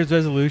do it. New Year's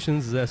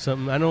resolutions? Is that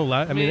something? I know a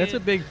lot. I mean, that's a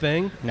big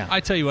thing. no. I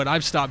tell you what,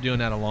 I've stopped doing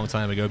that a long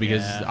time ago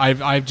because Yeah.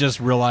 I've just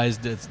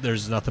realized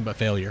there's nothing but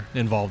failure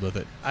involved with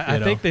it. I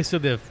you think know? they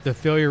said the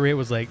failure rate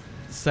was like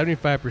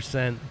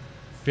 75%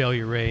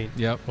 failure rate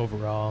Yep.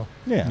 overall.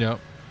 Yeah. Yep.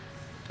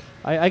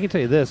 I can tell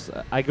you this: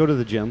 I go to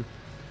the gym.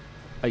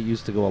 I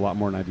used to go a lot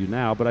more than I do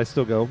now, but I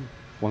still go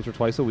once or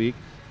twice a week.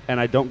 And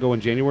I don't go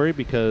in January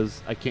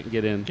because I can't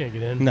get in. Can't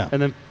get in. No.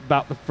 And then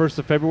about the 1st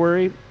of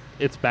February,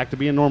 it's back to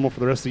being normal for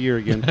the rest of the year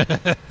again.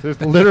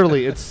 There's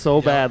literally, it's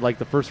so bad. Like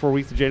the first 4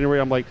 weeks of January,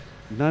 I'm like,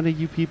 none of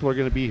you people are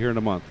going to be here in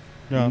a month.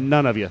 No.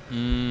 None of you.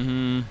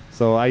 Mm-hmm.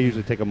 So I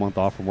usually take a month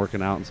off from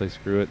working out and say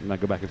screw it, and I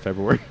go back in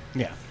February.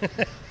 Yeah.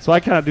 So I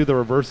kind of do the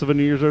reverse of a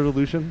New Year's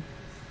resolution.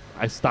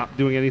 I stop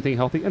doing anything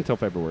healthy until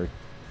February.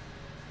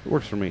 It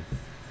works for me.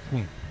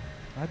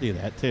 I do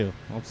that too.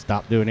 I'll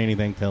stop doing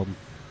anything till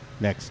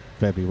next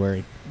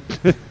February.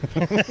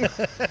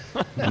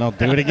 And I'll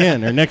do it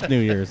again or next New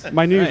Year's.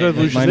 My New Year's Right.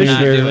 resolution My this New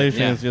not year Year's do it,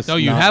 resolution yeah. is just No,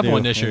 you not have do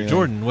one this year. anything.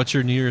 Jordan, what's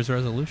your New Year's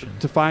resolution?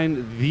 to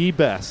find the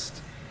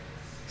best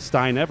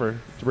Stein ever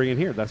to bring in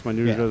here. That's my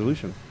New Year's Yeah.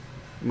 resolution.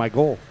 My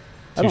goal.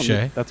 I don't Touche.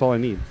 need- That's all I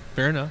need.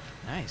 Fair enough.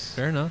 Nice.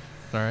 Fair enough.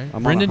 All right. I'm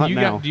on a Brendan, hunt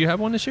now. do you have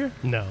one this year?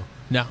 No,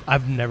 No.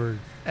 I've never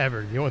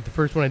ever. You know what? The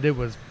first one I did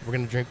was we're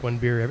gonna drink one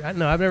beer.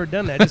 No, I've never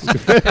done that.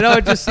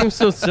 It just seems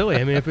so silly.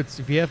 I mean,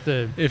 if you have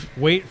to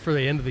wait for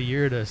the end of the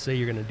year to say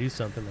you're gonna do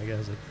something, I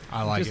guess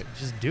I like just, it.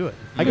 Just do it.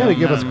 I got to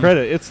give us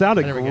credit. It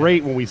sounded I never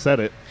great when we said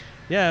it.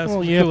 Yeah,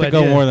 Well, it's you a cool have to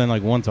go idea. more than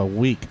like once a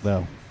week,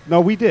 though. No,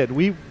 we did.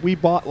 We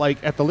bought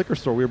like at the liquor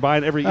store. We were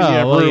buying every Oh,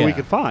 Indiana well, brewer we yeah.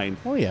 could find.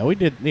 Well, yeah, we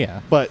did.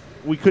 Yeah. But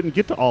we couldn't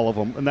get to all of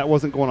them, and that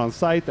wasn't going on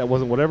site. That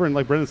wasn't whatever. And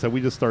like Brendan said,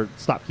 we just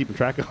stopped keeping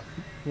track of them.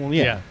 Well,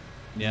 Yeah, yeah.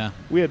 Yeah,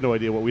 We had no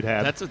idea what we'd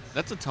had. that's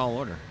a tall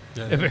order.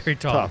 very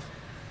tall. tough.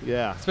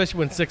 Yeah. Especially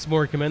when 6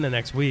 more come in the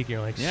next week.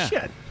 You're like, Yeah.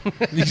 shit.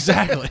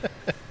 Exactly.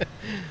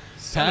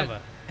 Son of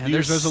a- New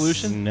Year's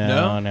resolution?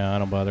 No, I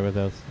don't bother with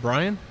those.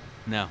 Brian?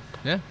 No.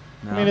 Yeah.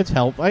 No. I mean, it's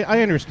help.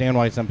 I understand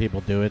why some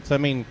people do it. So, I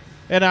mean,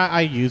 and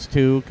I used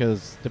to,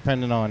 because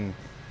depending on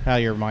how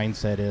your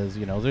mindset is,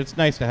 it's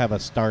nice to have a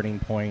starting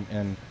point,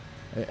 and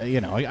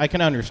I can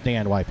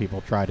understand why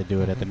people try to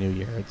do it at the new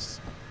year. It's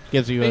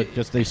gives you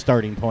just a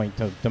starting point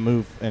to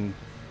move and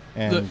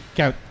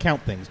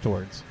count things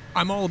towards.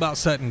 I'm all about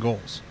setting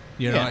goals.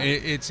 Yeah.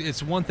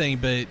 It's one thing,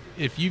 but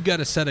if you've got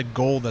to set a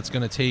goal that's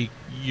going to take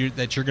you,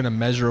 that you're going to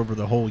measure over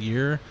the whole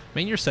year,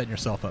 man, you're setting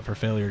yourself up for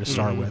failure to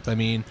start with. I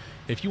mean,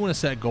 if you want to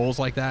set goals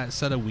like that,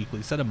 set a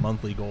weekly, set a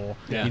monthly goal.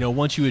 Yeah.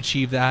 Once you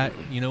achieve that,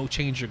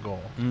 change your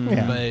goal.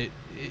 Yeah. But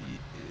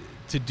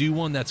to do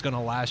one that's going to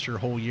last your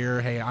whole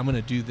year, hey, I'm going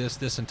to do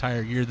this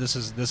entire year. This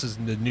is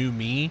the new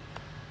me.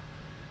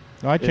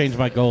 I change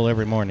my goal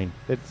every morning.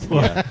 It's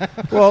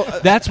well,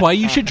 That's why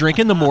you should drink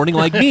in the morning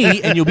like me,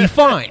 and you'll be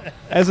fine.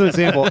 as an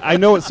example, I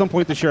know at some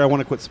point this year I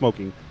want to quit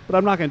smoking, but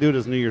I'm not going to do it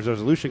as a New Year's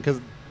resolution because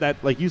that,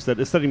 like you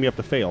said, is setting me up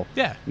to fail.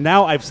 Yeah.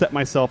 Now I've set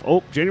myself,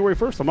 January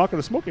 1st, I'm not going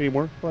to smoke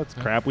anymore. Well, that's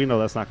crap. We know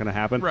that's not going to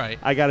happen. Right.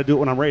 I got to do it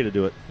when I'm ready to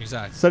do it.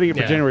 Exactly. Setting it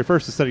for Yeah. January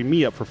 1st is setting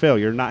me up for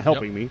failure, not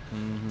helping me.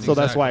 So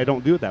that's why I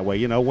don't do it that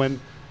way. When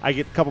I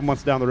get a couple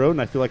months down the road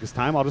and I feel like it's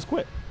time, I'll just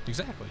quit.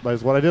 Exactly.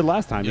 That's what I did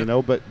last time,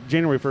 Yep. But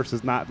January 1st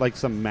is not like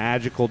some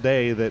magical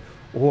day that,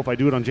 if I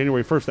do it on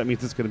January 1st, that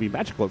means it's going to be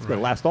magical. It's going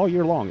to Right. last all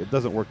year long. It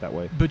doesn't work that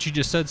way. But you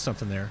just said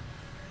something there.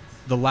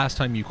 The last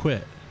time you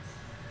quit.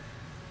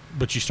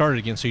 But you started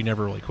again, so you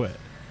never really quit.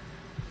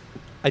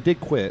 I did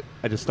quit.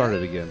 I just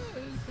started again.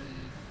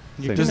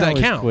 You Same Does can that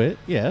always count? Quit,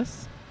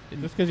 yes.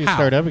 Just because you How?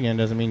 start up again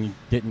doesn't mean you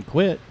didn't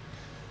quit.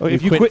 Oh, You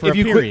if you quit quit, for if a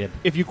you period. quit,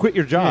 if you quit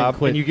your job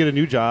quit. and you get a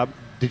new job,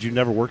 did you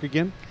never work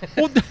again?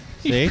 Well,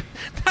 See?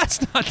 that's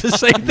not the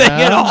same thing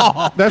at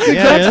all. That's the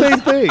Yeah, exact it same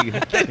thing.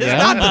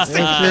 Yeah, it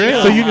sure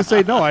is. So you can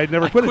say, no, I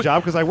never quit a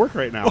job because I work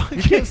right now.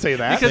 You can't say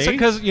that.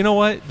 Because you know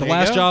what? The There you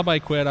last go. job I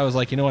quit, I was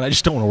like, you know what? I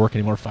just don't want to work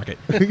anymore. Fuck it.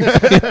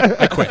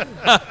 I quit.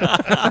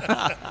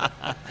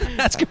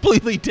 That's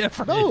completely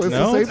different. No, it's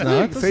No, the same it's thing.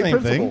 not. It's the Same same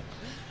principle. thing.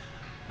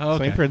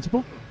 Okay. Same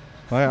principle.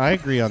 I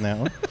agree on that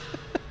one.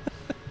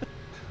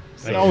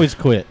 I always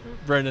quit.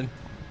 Brendan,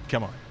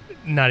 come on.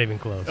 Not even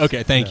close.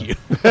 Okay, thank No. you.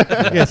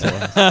 Yes, it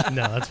was.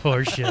 No, that's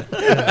horse shit.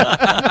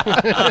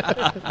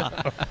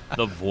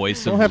 The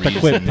voice You of don't have to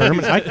quit reason.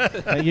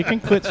 permanently. You can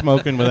quit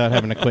smoking without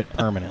having to quit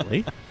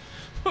permanently.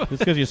 Just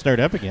because you start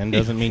up again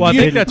doesn't mean Well, I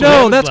you think didn't that's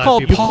No, what that's a lot of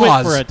called people- You quit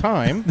pause. for a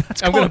time.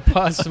 I'm going to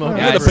pause smoking.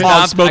 Yeah, I the for-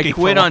 pause stopped. I smoking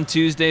quit for- on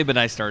Tuesday, but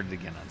I started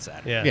again on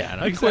Saturday. Yeah, Yeah,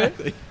 I quit.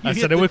 exactly. I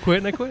said I would quit,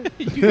 and I quit.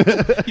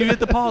 You hit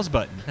the pause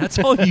button. That's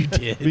all you Do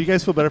did. you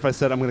guys feel better if I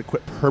said I'm going to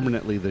quit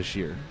permanently this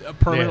year?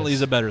 Permanently Yes.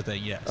 is a better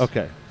thing, yes.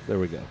 Okay, there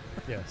we go.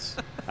 Yes.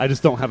 I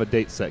just don't have a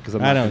date set because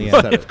I'm I not don't going either.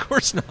 to set Of it.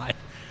 course not.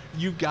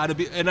 You've got to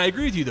be, and I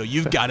agree with you, though.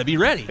 You've got to be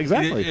ready.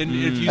 Exactly. And if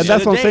you And set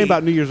that's a what I'm saying date-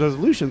 about New Year's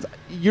resolutions.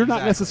 You're not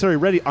Exactly. necessarily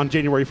ready on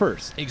January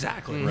 1st.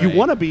 Exactly. You right.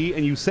 want to be,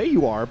 and you say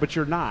you are, but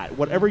you're not.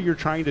 Whatever you're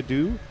trying to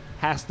do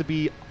has to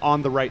be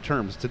on the right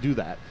terms to do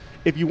that.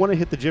 If you want to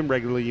hit the gym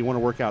regularly, you want to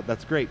work out,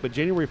 that's great. But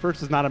January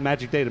 1st is not a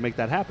magic day to make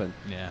that happen.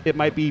 Yeah. It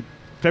might be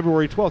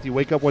February 12th. You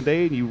wake up one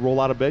day and you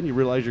roll out of bed and you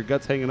realize your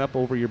gut's hanging up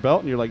over your belt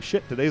and you're like,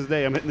 shit, today's the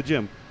day I'm hitting the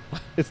gym.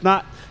 It's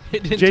not.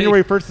 It didn't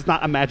January 1st is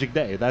not a magic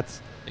day.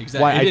 That's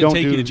Exactly. why It I didn't don't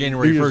take do you to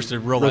January New Year's 1st to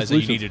realize that you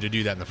resolutions. needed to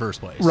do that in the first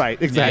place. Right,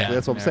 exactly. Yeah.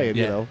 That's what I'm saying.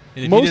 Yeah. You know, And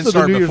if you most didn't of the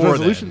start New Year's before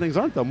resolution then- things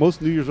aren't though.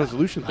 Most New Year's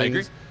resolution I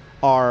agree. things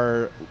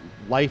are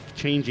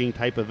life-changing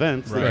type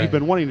events that Right. you've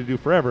been wanting to do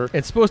forever.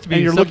 It's supposed to be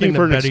And you're something looking for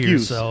to an better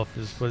excuse. yourself.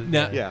 Is what,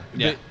 Now, Yeah.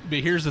 But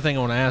here's the thing I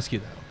want to ask you,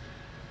 though.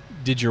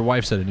 Did your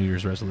wife set a New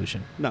Year's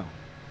resolution? No,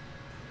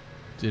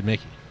 Did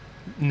Mickey?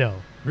 No.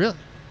 Really?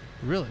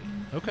 Really?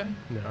 Okay.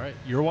 No. All right.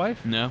 Your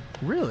wife? No.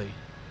 Really?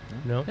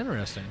 No.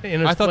 Interesting.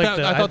 And it's I thought like that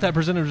the- I thought that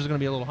percentage was going to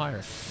be a little higher.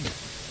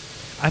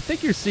 I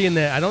think you're seeing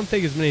that. I don't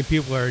think as many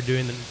people are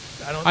doing the.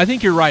 I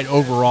think you're right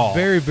overall.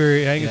 Very,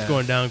 very. I think Yeah. it's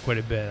going down quite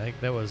a bit. I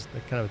think that was the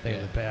kind of a thing Yeah.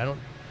 in the past. You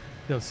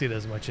don't see that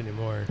as much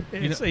anymore. You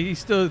It's he's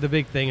still the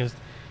big thing is,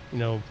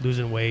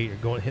 losing weight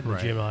or hitting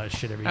Right. the gym, all that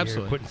shit every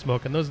Absolutely. year, quitting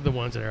smoking. Those are the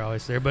ones that are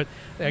always there. But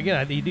again,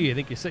 I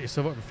think you set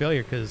yourself up for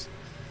failure because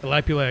a lot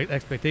of people have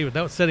expectations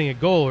without setting a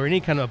goal or any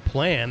kind of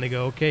plan. They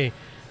go, okay,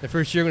 the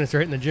first year I'm going to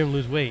start hitting the gym,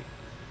 lose weight.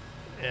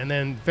 And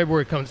then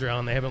February comes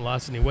around, they haven't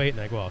lost any weight,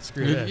 and I go, well,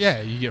 screw this.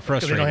 Yeah, you get 'Cause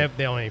frustrated. they don't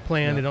have any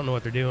plan. They don't know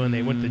what they're doing.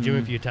 They went to the gym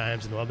a few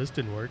times, and well, this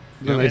didn't work.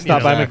 Then they You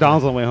stopped know, by exactly.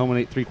 McDonald's on the way home and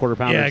ate 3/4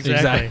 pounders. Yeah,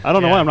 exactly. I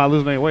don't know Yeah. why I'm not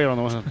losing any weight on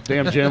the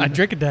damn gym. I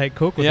drink a Diet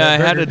Coke with Yeah, I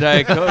that had a burger.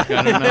 Diet Coke.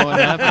 I don't know what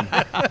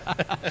happened.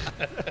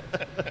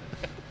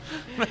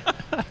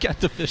 I got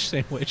the fish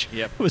sandwich.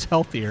 Yep. It was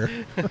healthier.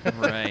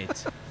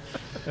 Right.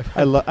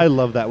 I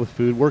love that with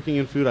food. Working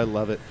in food, I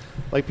love it.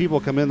 Like people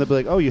come in, they'll be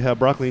like, "Oh, you have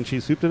broccoli and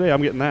cheese soup today?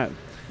 I'm getting that."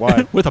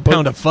 Why? With a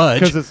pound of fudge.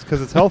 Because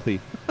it's healthy.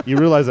 You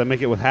realize I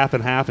make it with half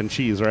and half and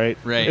cheese, right?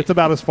 Right. It's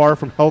about as far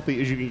from healthy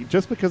as you can.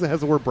 Just because it has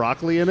the word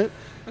broccoli in it,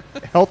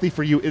 healthy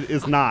for you it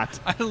is not.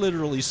 I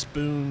literally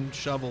spoon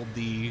shoveled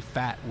the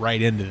fat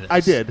right into this. I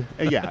did,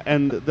 yeah.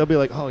 And they'll be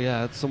like, "Oh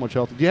yeah, it's so much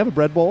healthy. Do you have a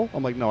bread bowl?"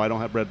 I'm like, "No, I don't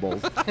have bread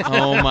bowls."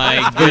 Oh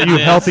my For goodness. you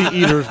healthy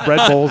eaters,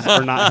 bread bowls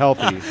are not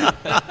healthy.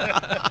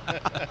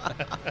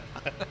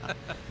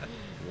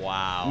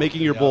 Wow.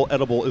 Making your bowl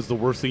edible is the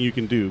worst thing you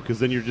can do because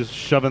then you're just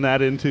shoving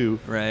that in too.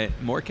 Right.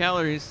 More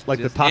calories. Like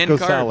the just- taco and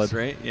carbs, salad.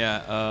 right?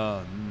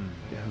 Yeah.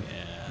 Yeah.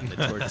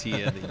 The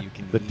tortilla that you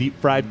can The eat. deep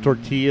fried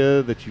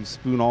tortilla that you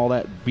spoon all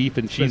that beef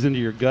and cheese into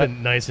your gut.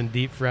 Been nice and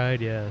deep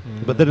fried, yeah.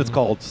 But then it's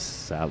called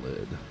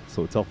salad,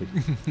 so it's healthy.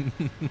 I'm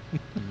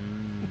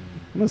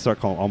gonna start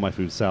calling all my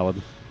food salad.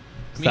 Me,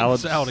 Salad,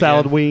 salad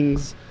salad again.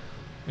 wings.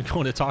 I'm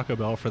going to Taco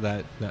Bell for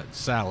that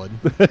salad.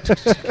 Oh,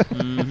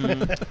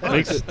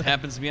 it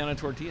happens to be on a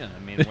tortilla. I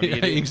mean, what do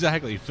you do?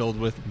 Exactly, filled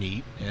with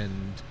meat and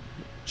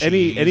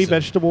Any cheese and-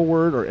 vegetable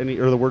word or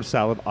the word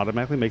salad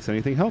automatically makes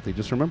anything healthy.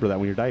 Just remember that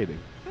when you're dieting.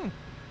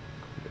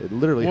 It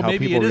literally Well, how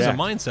maybe people it is react.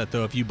 a mindset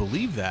though. If you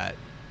believe that,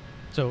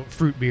 So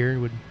fruit beer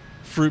would.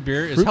 fruit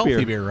beer is Fruit healthy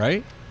beer. beer,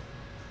 right?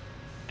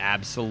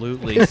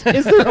 Absolutely. Is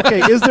there okay?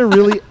 Is there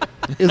really?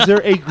 Is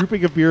there a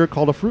grouping of beer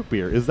called a fruit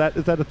beer? Is that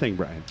a thing,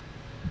 Brian?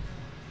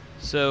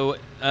 So,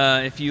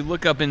 if you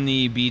look up in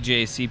the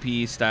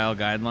BJCP style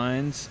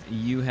guidelines,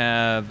 you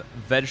have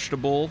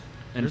vegetable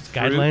and There's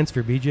fruit. guidelines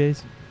for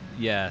BJs.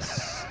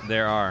 Yes,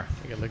 there are.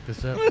 I gotta look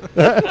this up.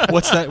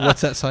 What's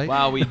that site?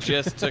 Wow, we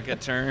just took a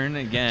turn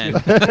again.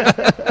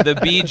 The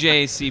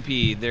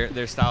BJCP,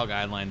 their style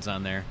guidelines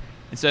on there,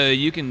 and so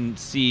you can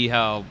see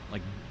how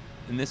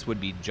and this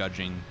would be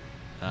judging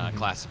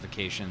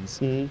classifications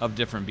of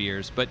different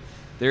beers, but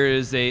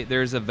there's a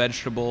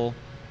vegetable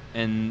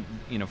and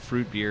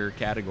fruit beer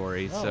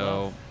category.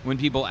 So when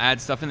people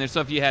add stuff in there,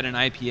 so if you had an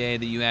IPA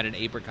that you added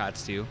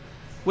apricots to,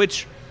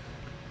 which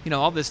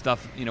all this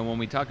stuff, when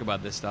we talk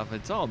about this stuff,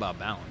 it's all about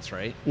balance,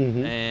 right?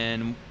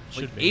 And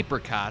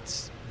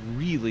apricots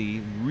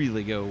really,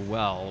 really go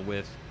well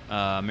with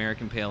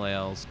American pale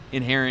ales,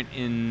 inherent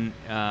in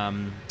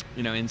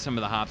in some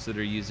of the hops that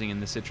are using in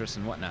the citrus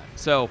and whatnot.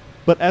 So,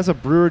 But as a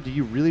brewer, do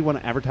you really want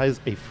to advertise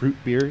a fruit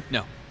beer?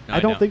 no, I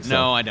don't think so.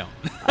 No, I don't.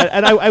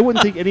 I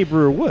wouldn't think any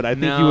brewer would. I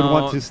think you would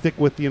want No. to stick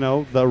with the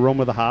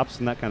aroma of the hops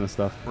and that kind of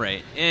stuff.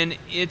 Right, and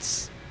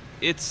it's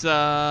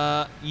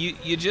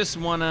you just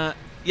want to.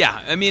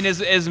 Yeah, I mean,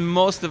 as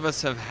most of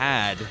us have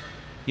had,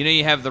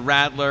 you have the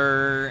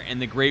Rattler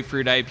and the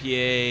grapefruit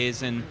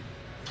IPAs, and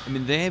I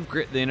mean they have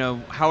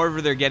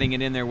however they're getting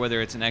it in there,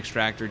 whether it's an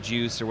extract or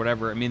juice or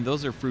whatever. I mean,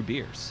 those are fruit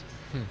beers.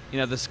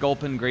 The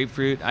Sculpin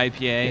grapefruit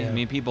IPA. Yeah. I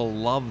mean, people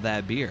love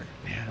that beer,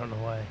 Yeah, I don't know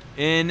why.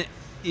 and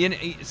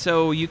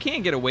so you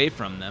can't get away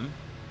from them.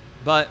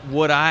 But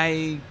would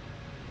I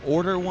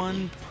order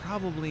one?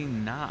 Probably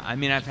not. I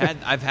mean, I've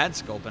had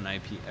Sculpin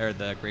IPA or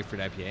the grapefruit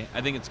IPA.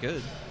 I think it's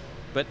good,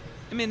 but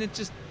I mean, it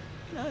just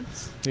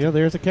it's Yeah,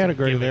 there's a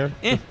category there.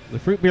 Eh. The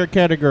fruit beer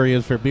category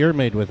is for beer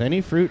made with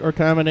any fruit or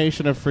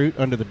combination of fruit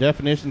under the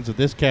definitions of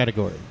this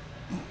category.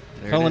 there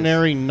it is.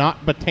 Culinary,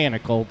 not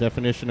botanical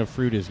definition of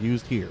fruit is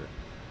used here.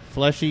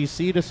 Fleshy,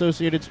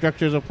 seed-associated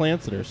structures of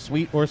plants that are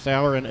sweet or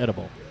sour and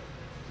edible.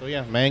 So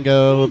yeah,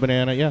 mango,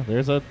 banana. Yeah,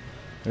 there's a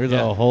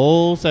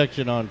whole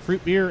section on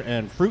fruit beer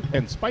and fruit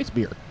and spice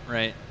beer.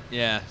 Right.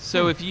 Yeah.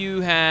 So if you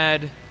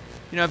had,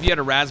 if you had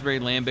a raspberry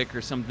lambic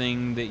or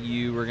something that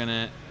you were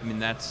gonna, I mean,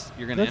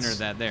 you're gonna enter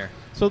that there.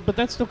 So, but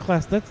that's still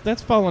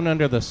that's falling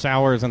under the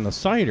sours and the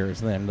ciders,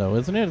 then, though,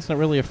 isn't it? It's not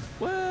really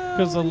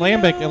because the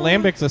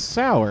lambic's a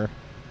sour.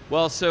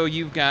 Well, so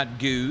you've got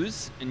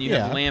goose and you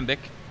have Yeah. lambic,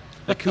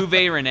 the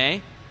Cuvée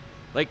Rene.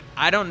 Like,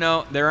 I don't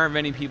know. There aren't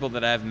many people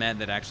that I've met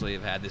that actually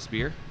have had this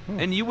beer,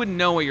 and you wouldn't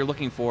know what you're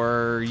looking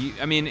for.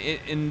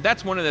 And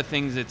that's one of the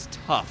things that's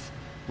tough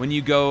when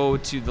you go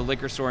to the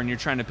liquor store and you're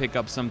trying to pick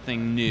up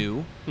something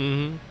new.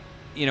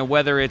 Mm-hmm.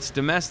 Whether it's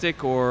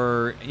domestic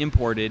or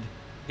imported,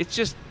 it's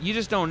just you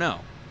just don't know.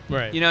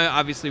 Right.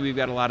 Obviously we've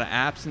got a lot of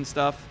apps and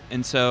stuff,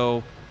 and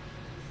so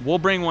we'll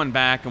bring one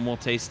back and we'll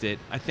taste it.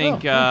 I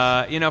think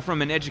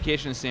from an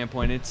education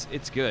standpoint,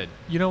 it's good.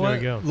 You know There what?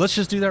 we go. Let's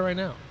just do that right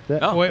now.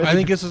 Oh, Wait, I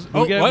think this is.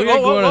 we gotta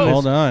go on this.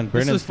 Hold on, This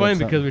Brandon's is funny got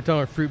because something. we're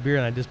talking about fruit beer,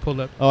 and I just pulled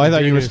up. Oh, I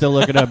thought you were News. still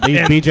looking up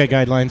BJ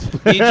guidelines.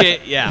 BJ,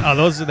 yeah.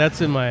 Oh, that's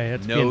being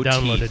No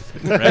downloaded.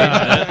 teeth,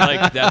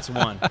 right? That's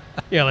one.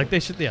 Yeah, like they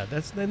should. Yeah,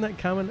 isn't that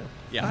common?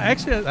 Yeah.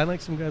 Actually, I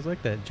like some guys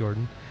like that,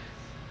 Jordan.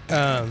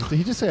 Did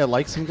he just say I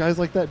like some guys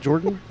like that,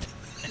 Jordan?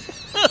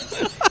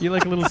 You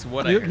like a little.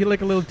 what I You heard.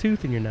 like a little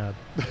tooth in your knob.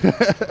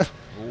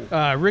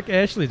 Rick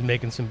Ashley's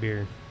making some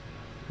beer.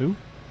 Who?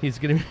 He's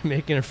gonna be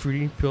making a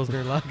fruity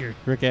Pilsner lager.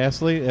 Rick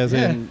Astley, as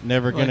Yeah. in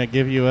never gonna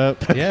give you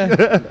up.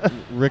 Yeah,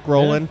 Rick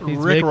Rollin. He's,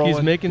 Rick he's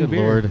Rollin'. making Good beer.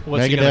 Lord.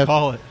 What's he gonna Megadeth.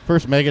 call it?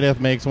 First Megadeth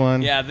makes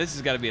one. Yeah, this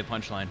has got to be a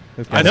punchline.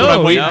 It's That's got- what I'm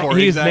No, waiting for,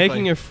 he's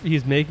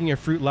exactly. making a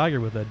fruit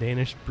lager with a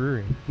Danish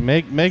brewery.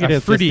 Megadeth A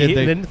just fruity,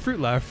 did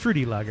the,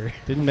 fruity lager.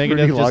 didn't Fruity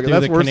Megadeth just lager. do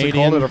That's the worse than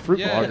Canadian? calling it a fruit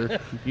Yeah. lager.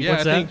 Yeah,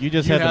 What's I that? think You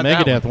just you had the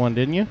that Megadeth one,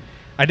 didn't you?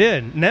 I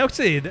did. And I would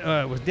say it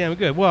was damn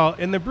good. Well,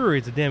 in the brewery,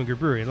 it's a damn good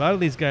brewery. A lot of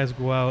these guys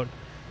go out.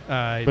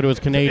 But it was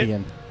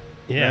Canadian.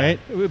 Yeah, right?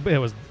 it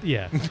was.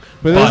 Yeah,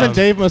 But Um, isn't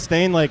Dave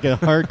Mustaine like a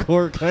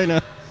hardcore kind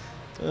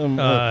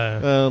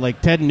of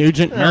like Ted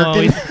Nugent no,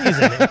 American?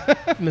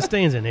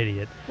 Mustaine's an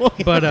idiot.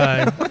 But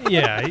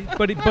yeah,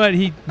 but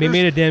he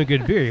made a damn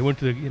good beer. He went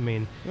to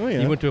Oh, yeah.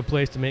 he went to a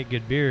place to make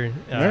good beer.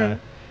 Right.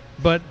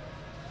 But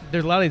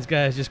there's a lot of these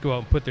guys just go out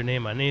and put their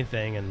name on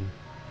anything, and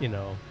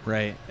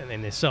Right. and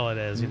then they sell it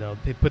as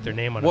they put their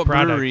name on What a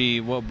product.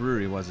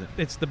 brewery was it?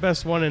 It's the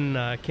best one in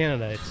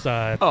Canada. It's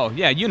Oh,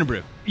 yeah,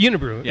 Unibrew.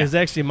 Unibrew Yeah. is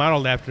actually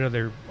modeled after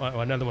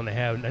another one they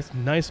have. That's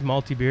nice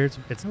malty beer.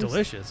 It's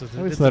delicious. It's, I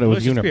always it's a thought it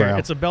was delicious beer. Unibrow.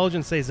 It's a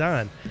Belgian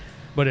saison,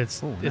 but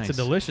it's Oh, it's a nice.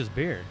 delicious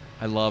beer.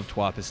 I love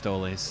Trois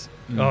Pistoles.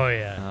 Oh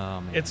yeah,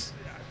 Oh, man. it's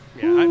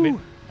I mean,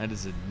 That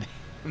is a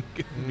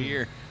good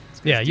beer.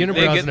 yeah. They Unibrow is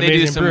get- an they do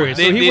amazing some brewery. work.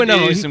 So They- he they went do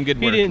out. some good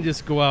He work. didn't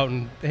just go out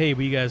and hey,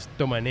 will you guys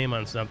throw my name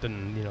on something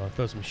and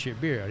throw some shit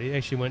beer out. He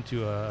actually went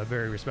to a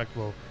very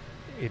respectable,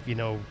 if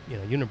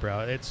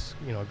Unibrow. It's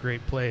a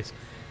great place,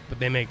 but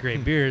they make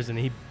great beers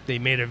and they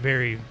made a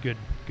very good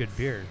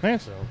beer.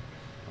 Nice. So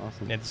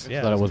Awesome. it's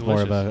I thought it it's was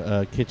more of delicious.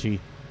 a kitschy.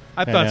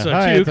 I thought so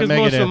Hi, too, it's a because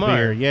most of them Megadeth are.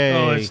 beer. Yay.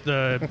 Oh, it's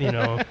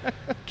the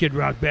Kid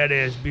Rock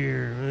badass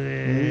beer.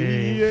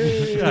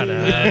 Shut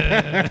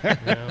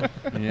up.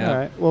 Yeah. All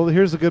right. Well,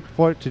 here's a good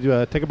point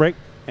to take a break,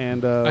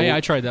 and I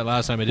tried that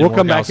last time. It didn't we'll work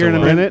come out back so here in a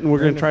well. minute, and we're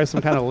going to try some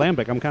kind of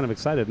lambic. I'm kind of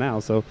excited now,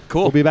 so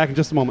Cool. we'll be back in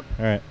just a moment.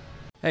 All right.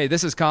 Hey,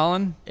 this is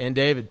Colin, And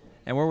David.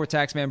 and we're with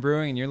Taxman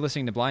Brewing, and you're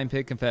listening to Blind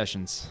Pig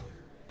Confessions.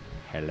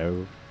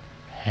 Hello.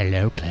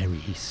 Hello,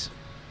 Clarice.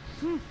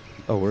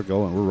 Oh, we're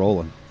going. We're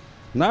rolling.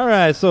 All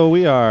right, so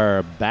we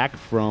are back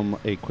from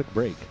a quick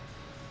break.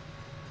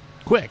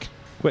 Quick.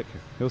 Quick.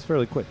 It was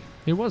fairly quick.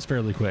 It was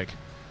fairly quick.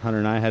 Hunter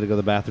and I had to go to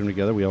the bathroom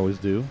together. We always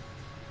do.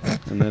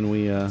 And then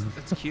we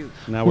That's cute.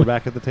 now we're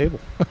back at the table.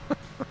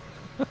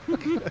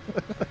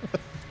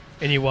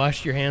 And you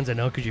washed your hands, I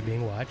know, because you're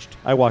being watched.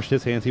 I washed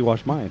his hands. He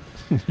washed mine.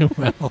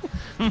 Well,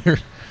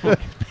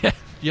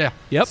 yeah.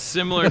 Yep.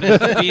 Similar to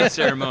the feed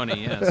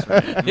ceremony, yes.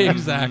 Right. Mhm.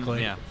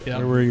 Exactly. Yeah. Yep.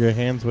 Where were your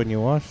hands when you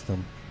washed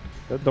them?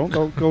 Don't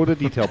go to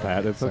detail,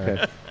 Pat. It's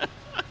okay.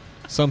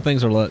 Some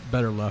things are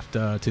better left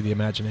to the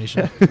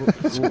imagination.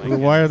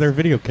 Why are there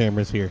video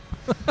cameras here?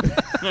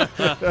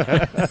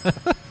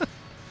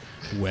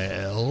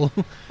 Well,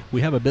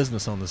 we have a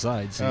business on the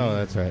side. See? Oh,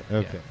 that's right.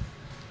 Okay.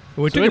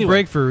 We So took anyway. a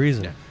break for a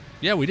reason.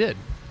 Yeah, we did.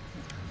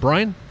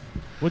 Brian,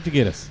 What'd you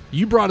get us?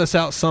 you brought us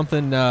out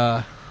something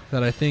that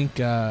I think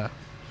I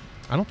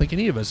don't think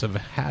any of us have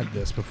had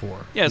this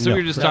before. Yeah, so No.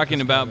 we were just Breakfast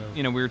talking about,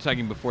 kind of- we were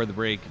talking before the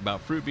break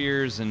about fruit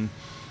beers, and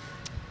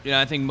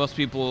I think most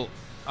people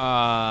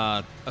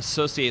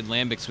associate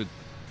lambics with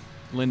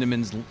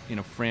Lindemann's,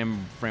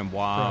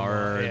 framboise,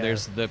 or yeah.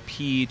 there's the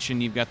peach,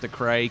 and you've got the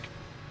crike.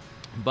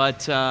 But,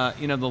 the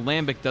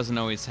lambic doesn't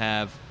always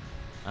have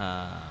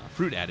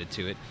fruit added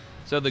to it.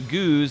 So the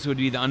goose would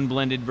be the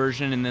unblended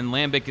version, and then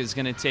lambic is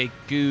going to take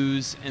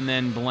goose and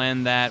then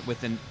blend that with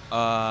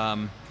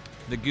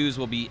the goose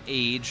will be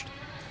aged,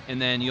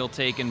 and then you'll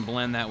take and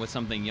blend that with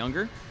something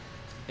younger.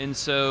 And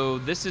so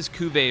this is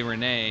Cuvée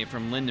Rene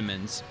from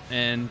Lindemann's,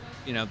 and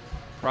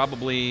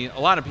probably a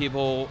lot of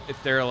people,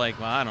 if they're like,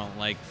 well, I don't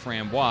like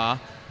framboise,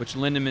 which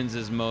Lindemann's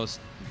is most,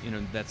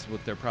 that's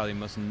what they're probably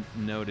most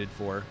noted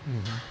for.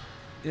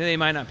 They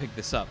might not pick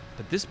this up,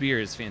 but this beer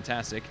is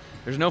fantastic.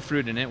 There's no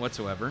fruit in it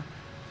whatsoever.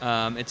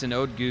 It's an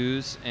Ode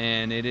Goose,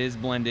 and it is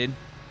blended.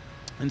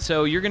 And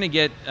so you're going to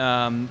get,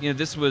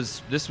 this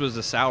was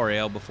a sour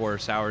ale before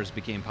sours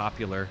became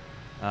popular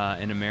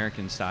in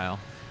American style.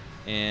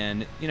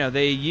 And,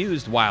 they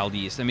used wild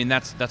yeast. I mean,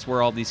 that's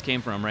where all these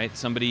came from, right?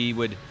 Somebody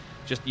would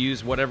just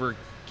use whatever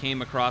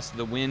came across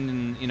the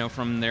wind and,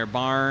 from their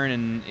barn,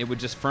 and it would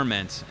just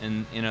ferment.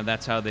 And,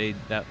 that's how they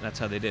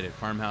did it.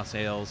 Farmhouse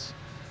ales,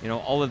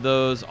 all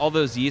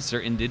those yeasts are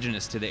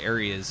indigenous to the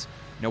areas,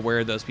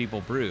 where those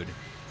people brewed.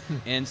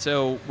 And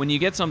so when you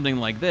get something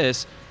like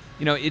this,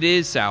 it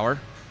is sour,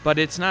 but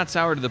it's not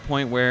sour to the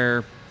point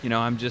where,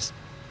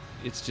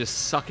 it's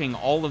just sucking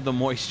all of the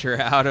moisture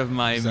out of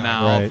my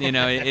mouth.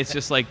 Right. It's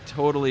just like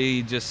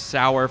totally just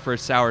sour for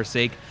sour's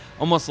sake.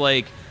 Almost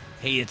like,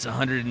 hey, it's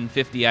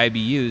 150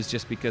 IBUs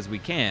just because we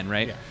can,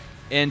 right? Yeah.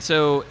 And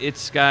so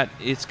it's got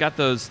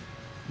those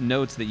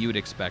notes that you would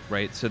expect,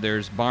 right? So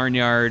there's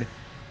barnyard,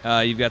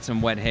 you've got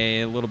some wet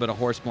hay, a little bit of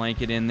horse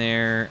blanket in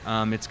there.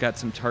 It's got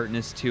some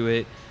tartness to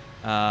it.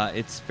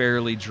 It's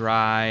fairly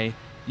dry.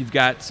 You've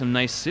got some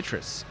nice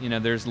citrus. You know,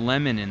 there's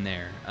lemon in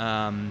there.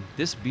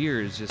 This beer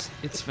is just,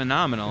 it's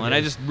phenomenal. And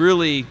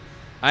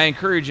I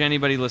encourage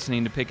anybody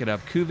listening to pick it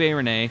up. Cuvée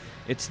Rene.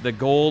 It's the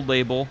gold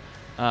label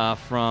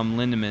from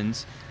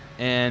Lindemans.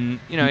 And,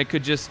 you know, it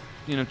could just,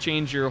 you know,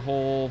 change your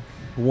whole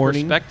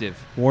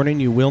perspective. Warning,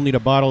 you will need a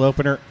bottle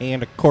opener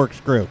and a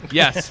corkscrew.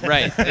 Yes,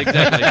 right,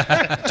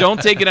 exactly.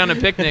 Don't take it on a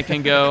picnic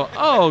and go,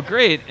 oh,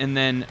 great, and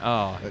then,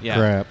 oh, yeah.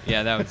 Crap.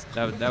 Yeah, that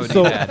would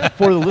So, be bad.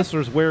 for the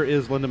listeners, where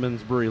is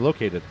Lindemans Brewery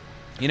located?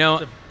 You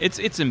know, it's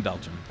in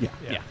Belgium.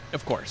 Yeah.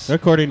 Of course.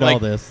 According to all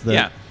this.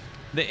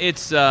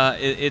 It's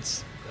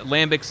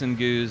Lambics and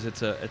Goose.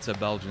 It's a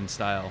Belgian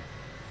style.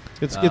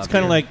 It's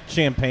kind of like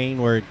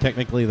champagne, where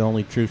technically the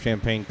only true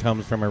champagne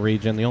comes from a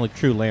region. The only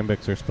true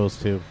lambics are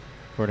supposed to,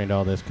 according to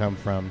all this, come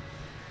from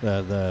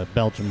the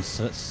Belgian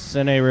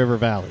Seine River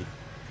Valley,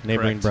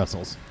 neighboring Correct.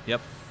 Brussels.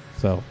 Yep.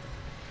 So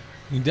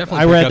You can definitely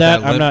I pick read up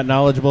that. I'm lim- not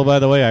knowledgeable, by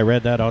the way. I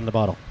read that on the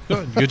bottle.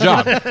 Good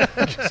job.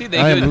 See,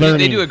 I am they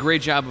learning. do a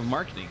great job of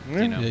marketing.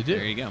 You know, They do.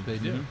 There you go. They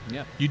do. Mhm.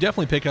 Yeah. You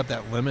definitely pick up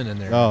that lemon in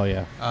there. Oh,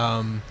 yeah.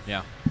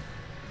 Yeah.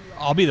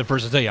 I'll be the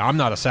first to tell you, I'm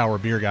not a sour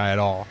beer guy at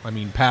all. I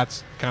mean,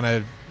 Pat's kind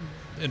of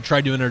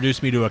tried to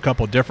introduce me to a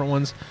couple different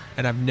ones,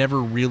 and I've never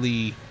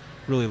really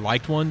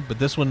liked one. But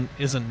this one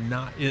it's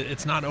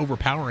not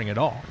overpowering at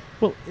all.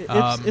 Well,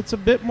 it's a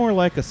bit more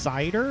like a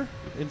cider.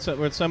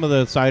 With some of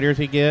the ciders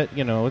you get,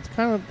 you know, it's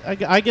kind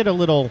of I get a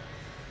little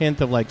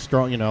hint of like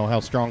strong, you know, how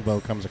Strongbow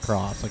comes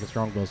across, like a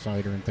Strongbow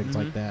cider and things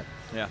like that.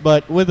 Yeah.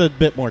 But with a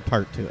bit more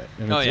tart to it.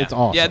 And it's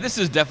awesome. Yeah, this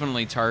is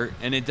definitely tart,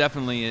 and it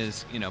definitely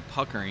is, you know,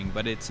 puckering,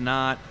 but it's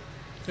not.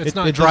 It's It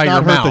not does dry not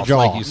your hurt the mouth, jaw.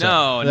 like you said.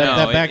 No,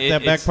 that back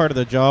it's- part of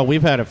the jaw.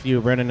 We've had a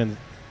few. Brendan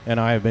and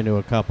I have been to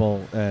a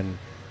couple, and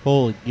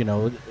you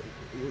know,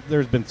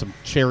 there's been some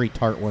cherry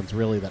tart ones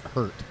really that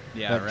hurt.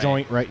 Yeah, that right.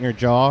 joint right in your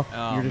jaw.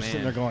 Oh, you're just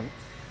sitting man. there going,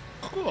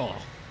 oh.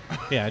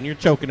 Yeah, and you're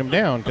choking them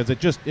down because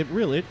it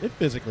really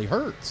physically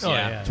hurts. Oh,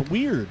 Yeah. yeah. It's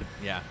weird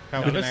Yeah.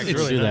 how No, we can this is actually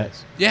really do nice.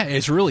 that. Yeah,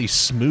 it's really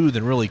smooth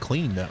and really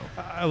clean, though.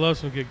 I love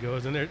some good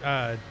goes,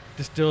 and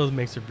Distillers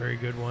makes a very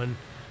good one.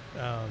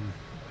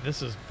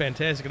 This is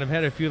fantastic, and I've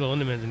had a few of the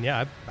Lindemans, and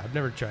yeah, I've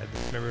never tried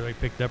this, never like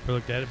picked up or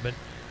looked at it, but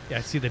yeah,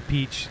 I see the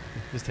peach.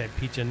 Just had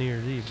peach on New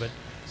Year's Eve, but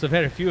so I've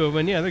had a few of them,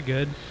 and yeah, they're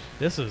good.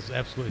 This is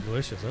absolutely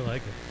delicious. I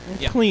like it.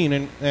 It's Yeah.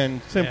 clean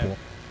and simple.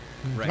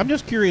 Right. I'm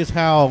just curious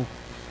how,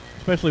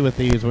 especially with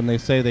these, when they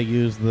say they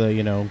use the,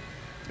 you know,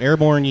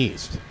 airborne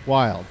yeast,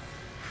 wild,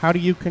 how do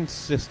you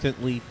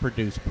consistently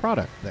produce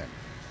product then?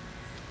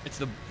 It's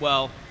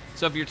so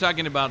if you're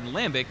talking about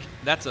lambic,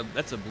 that's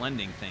a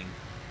blending thing.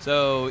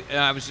 So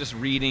I was just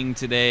reading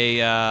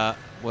today.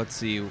 Let's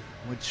see,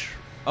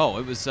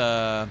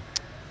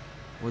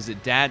 was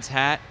it Dad's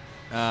Hat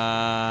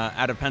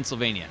out of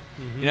Pennsylvania?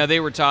 You know, they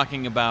were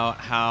talking about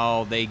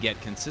how they get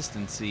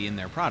consistency in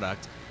their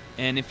product,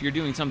 and if you're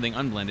doing something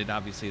unblended,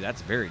 obviously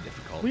that's very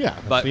difficult. Well, yeah,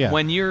 But yeah.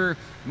 when you're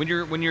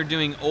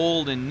doing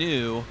old and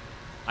new,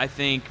 I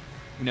think,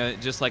 you know,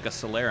 just like a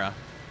Solera,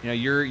 you know,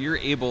 you're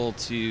able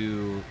to,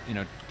 you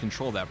know,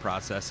 control that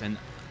process and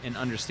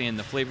understand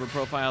the flavor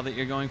profile that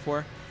you're going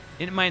for.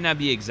 It might not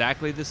be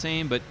exactly the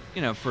same, but,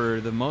 you know, for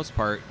the most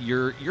part,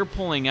 you're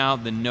pulling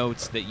out the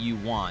notes that you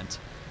want,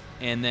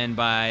 and then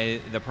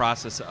by the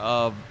process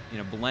of, you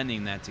know,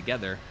 blending that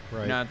together,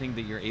 Right. you know, I think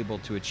that you're able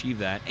to achieve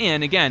that.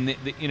 And again,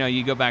 you know,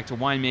 you go back to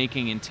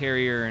winemaking and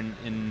terroir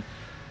and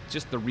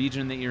just the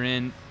region that you're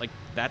in, like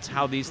that's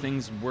how these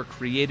things were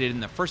created in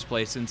the first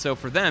place. And so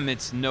for them,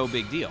 it's no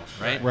big deal,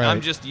 right? Right. I'm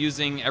just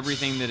using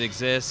everything that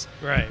exists.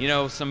 Right. You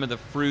know, some of the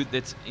fruit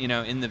that's, you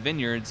know, in the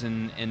vineyards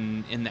and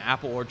in the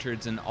apple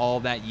orchards and all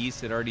that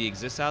yeast that already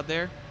exists out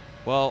there.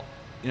 Well,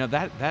 you know,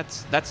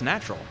 that's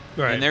natural.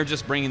 Right. And they're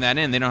just bringing that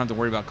in. They don't have to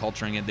worry about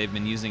culturing it. They've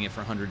been using it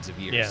for hundreds of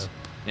years. Yeah.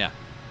 Yeah.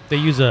 They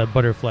use a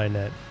butterfly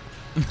net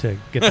to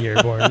get the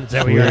airborne. Is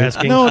that what you're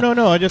asking?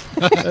 No. I just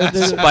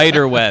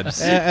Spider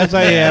webs. as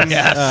I am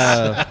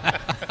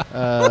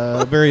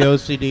very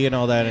OCD and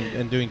all that,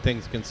 and doing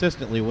things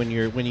consistently. When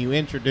you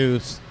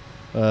introduce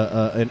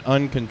an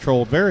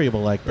uncontrolled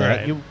variable like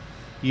that, Right.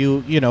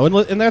 you know,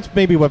 and that's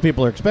maybe what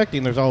people are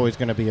expecting. There's always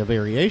going to be a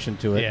variation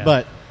to it, Yeah.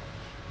 but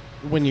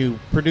when you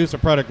produce a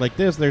product like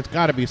this, there's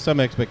got to be some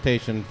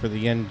expectation for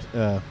the end,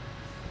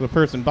 the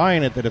person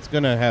buying it, that it's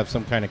going to have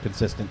some kind of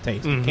consistent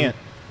taste. It can't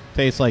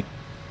taste like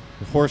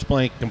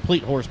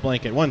complete horse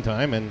blank at one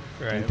time, and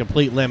Right.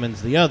 complete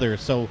lemons the other.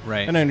 So,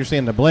 Right. and I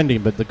understand the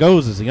blending, but the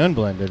goes is the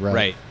unblended, right?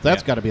 Right.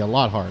 That's Yeah. got to be a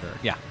lot harder.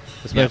 Yeah.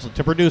 Especially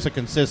to produce a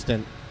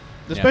consistent,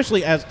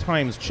 especially as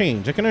times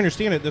change. I can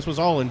understand it. This was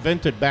all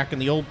invented back in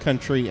the old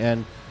country,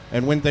 and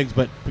when things,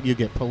 but you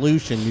get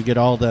pollution, you get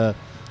all the,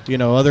 you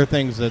know, other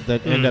things that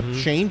end up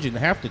changing,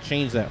 have to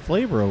change that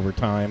flavor over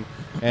time,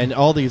 and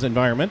all these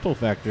environmental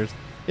factors.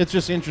 It's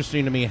just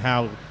interesting to me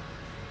how,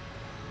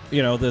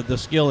 you know, the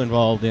skill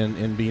involved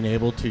in being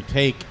able to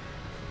take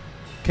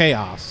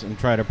chaos and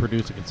try to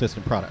produce a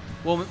consistent product.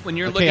 Well, when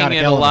you're A looking chaotic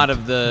at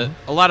element.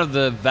 a lot of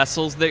the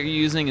vessels that you're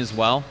using as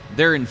well,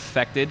 they're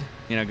infected.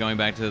 Going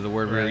back to the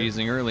word we were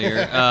using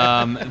earlier,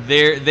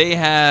 they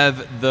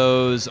have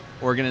those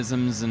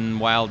organisms and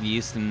wild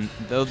yeast, and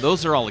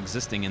those are all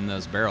existing in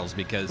those barrels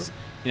because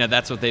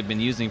that's what they've been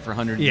using for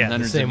hundreds and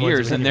hundreds of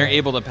years, and they're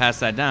able to pass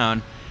that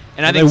down.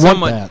 And I think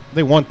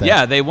they want that.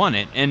 Yeah, they want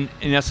it. And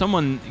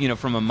someone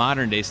from a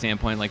modern day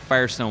standpoint, like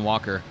Firestone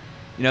Walker,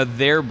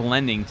 they're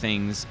blending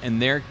things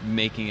and they're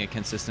making a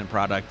consistent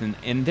product,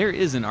 and there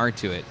is an art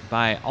to it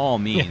by all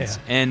means. Yeah.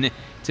 And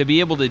to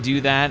be able to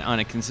do that on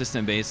a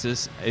consistent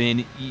basis, I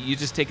mean, you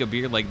just take a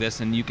beer like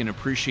this and you can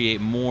appreciate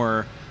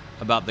more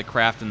about the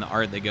craft and the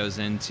art that goes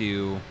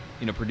into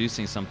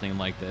producing something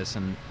like this,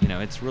 and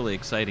it's really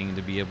exciting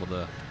to be able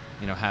to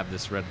have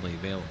this readily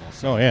available.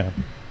 So. Oh yeah.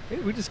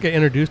 We just got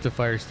introduced to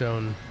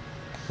Firestone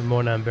from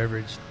Monon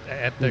Beverage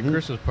at the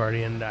Christmas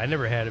party, and I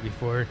never had it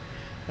before.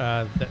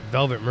 That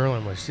Velvet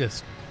Merlin was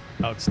just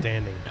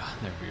outstanding. Oh,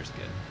 their beer's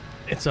good.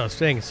 It's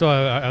outstanding. So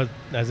I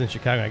was in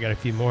Chicago. I got a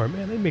few more.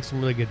 Man, they make some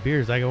really good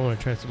beers. I want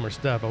to try some more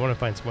stuff. I want to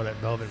find some more of that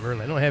Velvet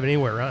Merlin. I don't have it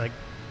anywhere around.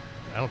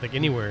 I don't think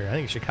anywhere. I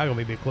think Chicago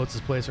may be the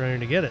closest place around here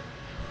to get it.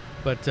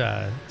 But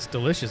it's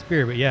delicious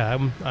beer. But yeah,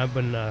 I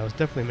was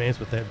definitely amazed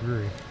with that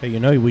brewery.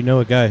 Hey, we know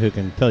a guy who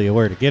can tell you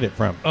where to get it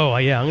from. Oh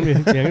yeah, I'm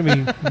gonna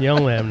be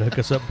yelling at him to hook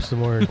us up with some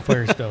more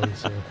Firestone.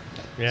 So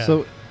yeah.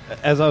 So,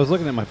 as I was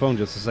looking at my phone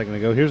just a second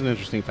ago, here's an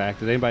interesting fact.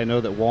 Did anybody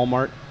know that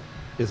Walmart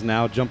is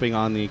now jumping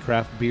on the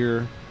craft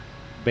beer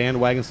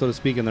bandwagon, so to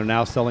speak, and they're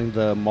now selling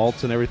the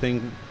malts and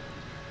everything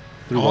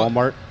through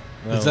Walmart?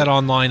 Is that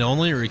online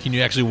only, or can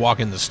you actually walk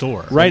in the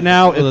store? Right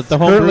now, it's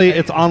currently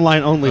it's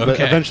online only, but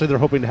Okay. eventually they're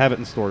hoping to have it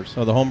in stores.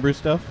 Oh, the homebrew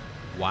stuff?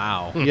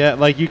 Wow. Yeah,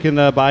 like you can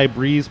buy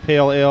Breeze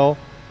Pale Ale,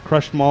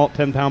 crushed malt,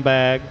 10-pound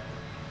bag.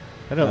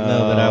 I don't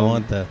know that I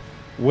want the...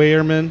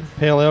 Weyermann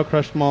Pale Ale,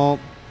 crushed malt.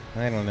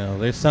 I don't know.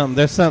 There's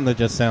something that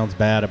just sounds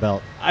bad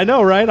about... I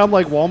know, right? I'm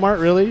like, Walmart?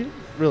 Really?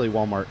 Really,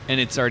 Walmart. And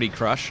it's already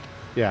crushed?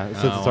 Yeah, it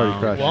says it's already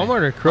crushed.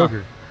 Walmart or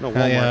Kroger? No,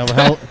 Oh, yeah,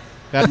 Walmart.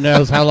 God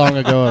knows how long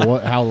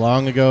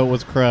ago it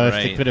was crushed.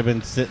 Right. It could have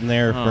been sitting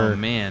there for... Oh,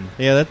 man.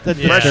 Yeah, that's Fresh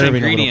disturbing a little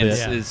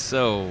ingredients bit. is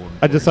so...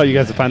 I just thought you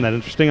guys would find that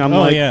interesting. I'm Oh,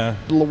 like, yeah.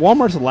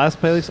 Walmart's the last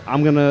place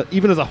I'm going to,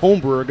 even as a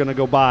home brewer, going to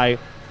go buy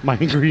my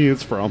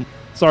ingredients from.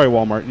 Sorry,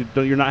 Walmart.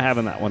 You're not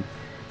having that one.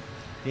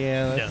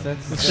 Yeah,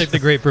 Let's take the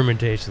great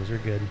fermentations. They're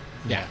good.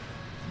 Yeah.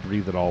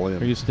 Breathe it all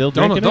in. Are you still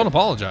drinking Don't it?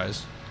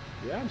 apologize.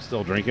 Yeah, I'm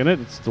still drinking it.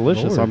 It's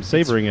delicious. Lord. I'm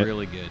savoring it's it.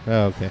 really good.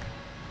 Oh, okay.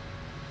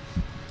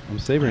 I'm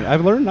savoring it.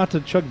 I've learned not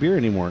to chug beer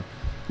anymore.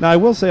 Now, I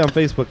will say on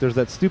Facebook, there's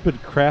that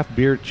stupid craft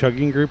beer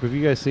chugging group. Have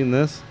you guys seen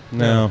this?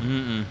 No.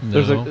 Mm-mm.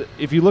 There's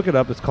if you look it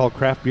up, it's called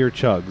Craft Beer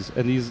Chugs,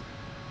 and these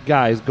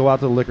guys go out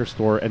to the liquor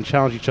store and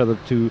challenge each other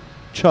to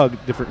chug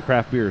different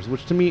craft beers,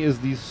 which to me is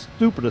the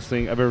stupidest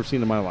thing I've ever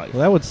seen in my life.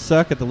 Well, that would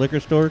suck at the liquor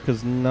store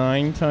because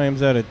 9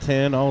 times out of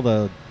 10, all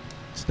the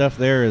stuff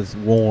there is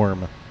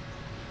warm.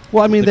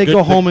 Well, I mean, The they good-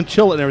 go home and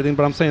chill it and everything,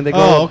 but I'm saying they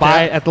go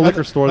buy it at the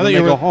liquor store, I then thought they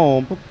you go were-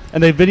 home,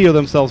 and they video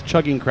themselves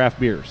chugging craft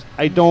beers.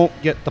 I don't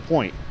get the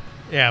point.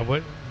 Yeah.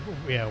 What?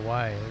 Yeah.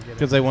 Why?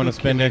 Because they want to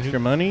spend extra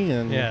money.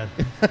 And Yeah.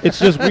 It's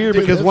just weird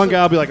because one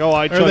guy will be like, "Oh,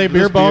 I chugged they this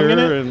beer bonging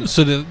beer," it? and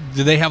So do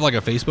they have like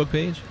a Facebook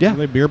page? yeah, Are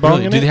they beer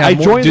Really? bonging Do it? they I have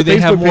more? joined Do the they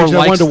have Facebook more page. And I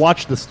wanted likes? to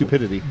watch the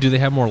stupidity. Do they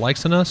have more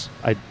likes than us?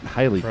 I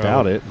highly Bro.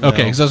 doubt it. Okay,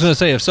 No. because I was going to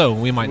say if so,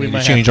 we might We need might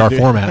to change have our to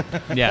do- format.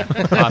 Yeah,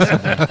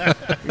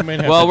 possibly. We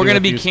might have Well, to we're do going a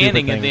to be few stupid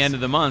canning at the things. end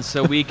of the month,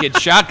 so we could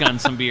shotgun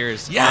some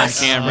beers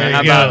Yes! on camera. There you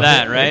How go. about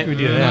that, right? We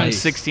do that.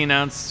 Nice.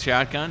 16-ounce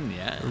shotgun,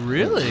 yeah.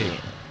 Really?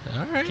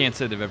 All right. Can't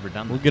say they've ever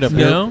done We'll that. get a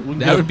beer. No, we'll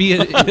that get- would be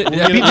that'd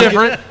we'll be get-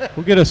 different.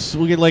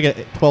 We'll get like a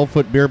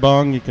 12-foot beer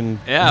bong. You can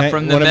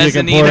From the one of you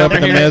can mezzanine pour up over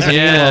in the here. mezzanine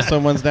Yeah. while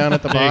someone's down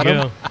at the There you bottom.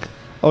 go.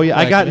 Oh yeah, I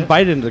Like got it.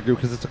 invited into the group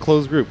because it's a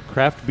closed group,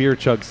 Craft Beer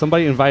Chug.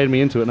 Somebody invited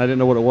me into it, and I didn't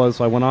know what it was,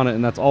 so I went on it,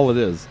 and that's all it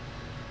is.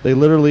 They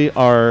literally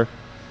are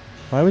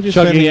Why would you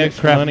spend chugging the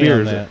extra craft money on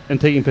beers that?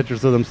 and taking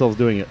pictures of themselves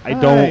doing it. I Hi,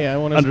 don't I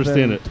wanna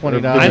understand it. spend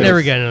 $20. I never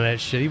Ridiculous. got into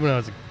that shit. Even when I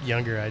was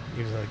younger,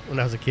 when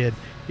I was a kid,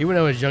 even when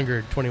I was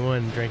younger,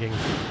 21, drinking,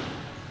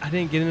 I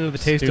didn't get into the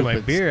taste of my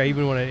Stupids. beer. I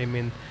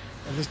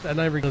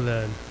never go to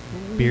the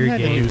beer You had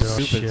to do games and all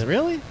stupids, shit.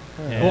 really?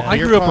 Yeah. Well, I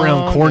Beer grew up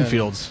around pong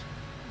cornfields.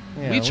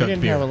 and- we yeah, chugged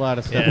didn't beer. have a lot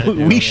of stuff. Yeah. to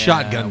do. We Yeah.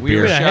 shotgun We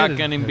were beer. Yeah, I had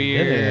shotgunning it.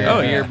 beer,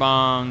 Yeah. beer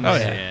bongs. Oh,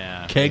 yeah.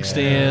 yeah. Keg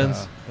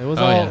stands. It was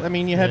Oh, all. yeah. I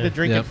mean, you had Yeah. to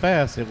drink Yep. it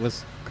fast. It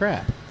was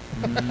crap.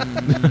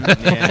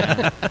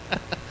 Yeah.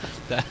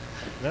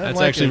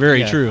 That's actually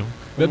very true.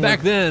 But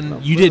back then,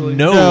 you didn't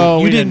know. No,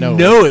 you we didn't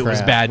know it was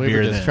crap. bad we beer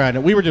were just then. trying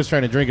to. We were just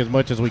trying to drink as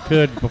much as we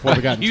could before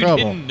we got in You trouble.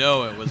 didn't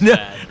know it was No,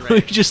 bad. we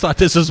Right, just thought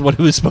this is what it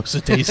was supposed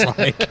to taste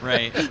like.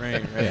 right.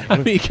 I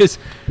mean, because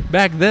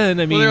back then,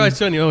 I mean, Well, they're always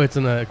telling you, oh, it's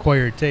an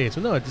acquired taste.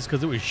 Well, no, it's just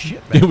because it was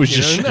shit. Back it was you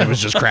just know? it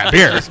was just crap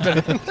beer. It's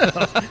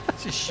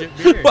just shit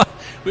beer. Well,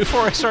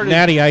 before I started,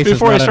 Natty Ice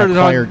before I is not started an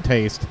acquired on,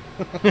 taste.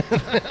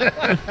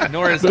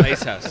 Nor is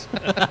Ice House.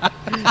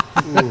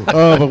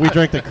 Oh, but we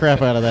drank the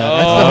crap out of that.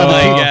 Oh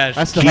my gosh.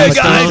 I still have a Ice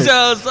t-shirt.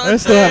 House. I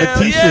still have a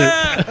hell t-shirt.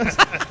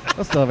 yeah. I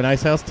I still have an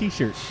Ice House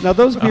T-shirt. Now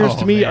those beers Oh,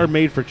 to me man. are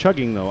made for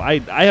chugging, though. I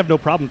have no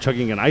problem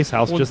chugging an Ice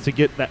House just to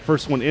get that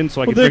first one in,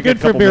 so I Well, can they're drink a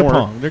good for couple beer more.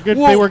 pong. They're good.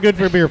 Well- They were good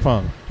for beer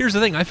pong. Here's the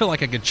thing. I feel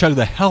like I could chug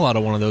the hell out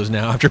of one of those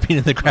now after being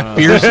in the craft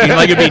beer scene.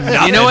 Like it'd be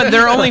nothing. You know what?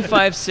 They're only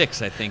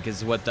 5.6, I think,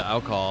 is what the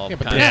alcohol. Yeah,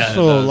 but content they're of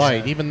so those.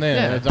 light. Even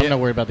then, Yeah. I'm not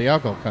worried about the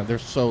alcohol content. They're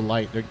so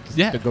light. They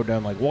go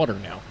down like water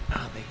now.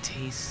 Oh, they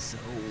taste so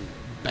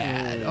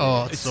bad.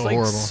 Oh, it's so like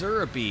horrible.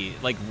 syrupy,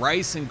 like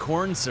rice and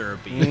corn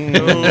syrupy.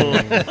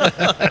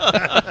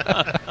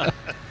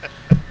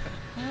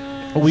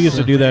 We used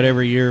to do that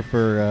every year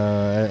for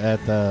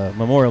at the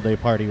Memorial Day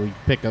party. We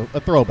pick a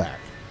throwback,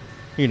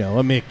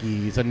 a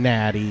Mickey's, a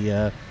Natty,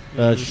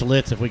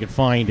 Schlitz if we could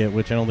find it,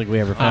 which I don't think we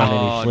ever found any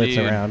Schlitz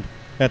dude. around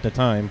at the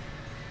time.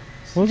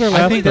 What was our I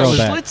last think that was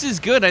throwback? Schlitz is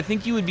good. I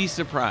think you would be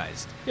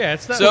surprised. Yeah,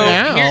 it's not. So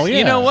now, here- yeah.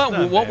 you know It's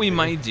not what bad, we dude.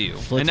 might do,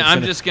 Schlitz and is I'm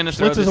gonna- just gonna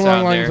throw Schlitz this is along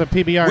out lines there. of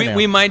PBR now.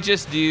 We might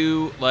just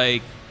do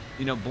like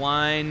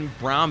blind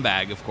brown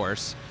bag, of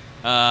course.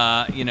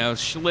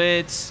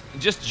 Schlitz.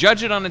 Just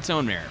judge it on its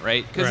own merit,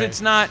 right? Because Right. it's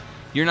not.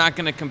 You're not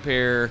going to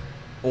compare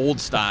old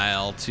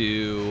style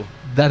to.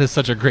 That is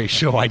such a great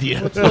show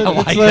idea. I it's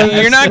like like- that.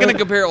 You're not going to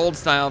compare old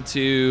style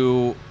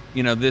to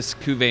this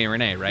Cuvée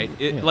Rene, right?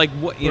 Yeah. Like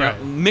what Right.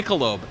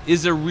 Michelob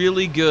is a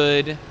really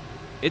good.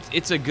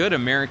 It's a good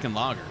American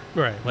lager.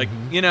 Right. Like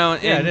yeah,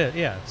 and it is.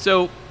 Yeah.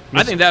 So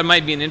I think that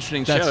might be an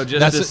interesting That's- show just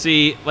that's to a-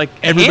 see like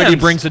Everybody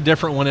hams. brings a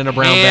different one in a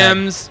brown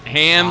bag.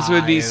 Hams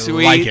would be I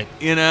sweet. like it.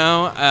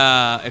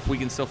 If we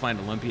can still find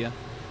Olympia.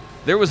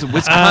 There was a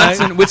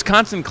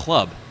Wisconsin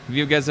club. Have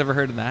you guys ever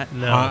heard of that?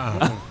 No.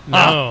 Uh-uh. No.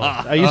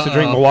 I used to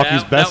drink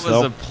Milwaukee's Best, that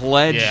was though. a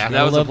pledge. Yeah.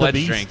 That was a Love the pledge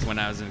Beast. drink when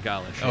I was in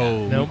college. Yeah.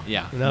 Oh, Nope.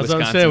 Yeah. And I was on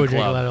Wisconsin set. We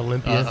drink a club. lot of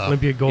Olympia, Uh-uh.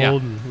 Olympia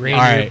Gold, and Reindeer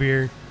All right.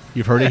 beer.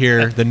 You've heard it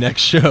here. The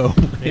next show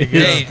There you go.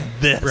 is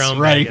this Brown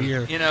right bag.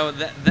 here.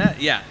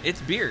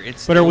 It's beer.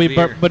 It's But are still we?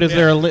 beer. But is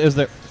there a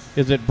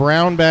is it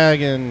brown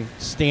bag and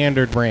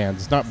standard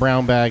brands? It's not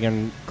brown bag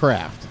and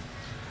craft.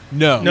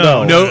 No,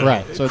 No.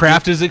 Right. So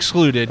Craft is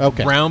excluded.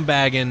 Okay. Brown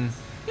bagging.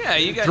 Yeah,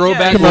 you got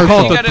Throwback- we'll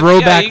call it the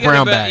throwback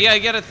brown bag. Yeah,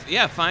 you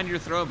gotta find your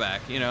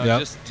throwback.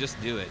 Yep.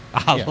 Just do it.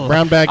 yeah,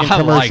 brown bag and I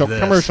like commercial this.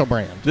 commercial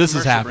brand. This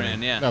is Commercial happening.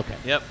 brand, yeah. Okay.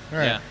 Yep. All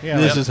right. Yeah. Yeah,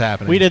 This well, is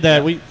happening. We did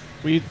that. We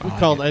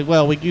called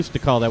well. We used to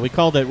call that.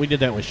 We did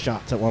that with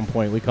shots at one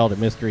point. We called it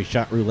mystery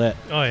shot roulette.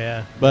 Oh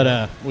yeah.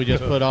 But we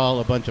just put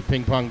a bunch of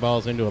ping pong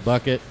balls into a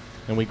bucket,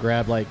 and we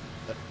grabbed like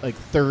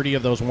 30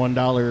 of those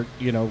 $1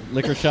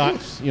 liquor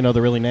shots.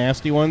 The really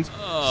nasty ones.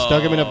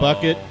 Stuck them in a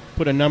bucket.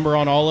 Put a number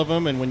on all of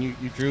them, and when you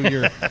drew you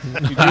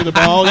drew the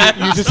ball,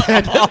 you just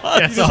had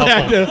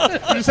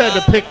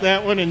to pick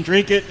that one and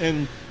drink it,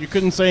 and you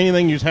couldn't say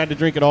anything. You just had to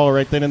drink it all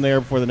right then and there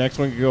before the next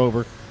one could go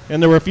over.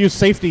 And there were a few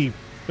safety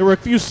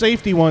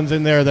ones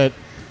in there that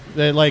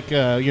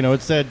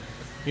it said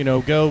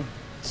go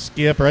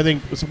skip, or I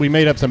think we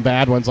made up some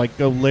bad ones like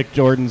go lick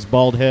Jordan's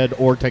bald head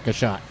or take a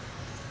shot.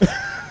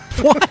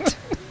 What?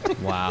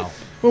 Wow.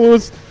 Well,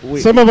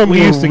 some of them we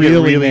were used to get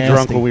really really nasty.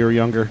 drunk when we were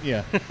younger.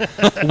 Yeah.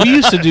 We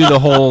used to do the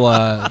whole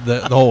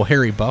the whole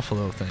Harry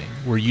Buffalo thing,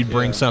 where you'd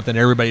bring something,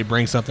 everybody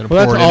brings something.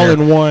 Well, pour that's it all there.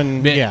 in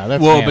one. Man, Yeah,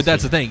 that's well, nasty. but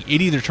that's the thing.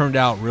 It either turned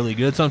out really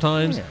good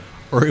sometimes, Yeah.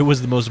 or it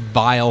was the most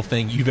vile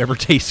thing you've ever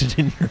tasted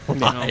in your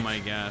life. Oh my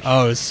gosh.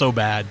 Oh, it's so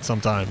bad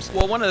sometimes.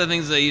 Well, one of the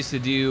things I used to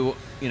do,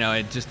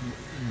 at just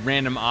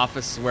random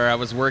office where I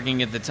was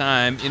working at the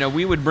time,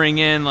 we would bring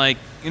in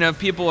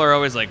people are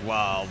always like,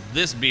 "Wow,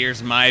 this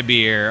beer's my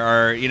beer,"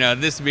 or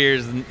this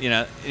beer's, and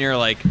you're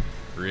like,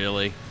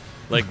 "Really?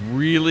 Like,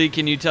 really?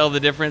 Can you tell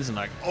the difference?" And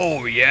like,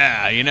 "Oh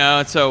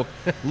yeah," So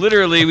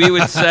literally, we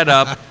would set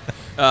up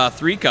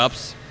 3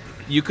 cups.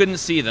 You couldn't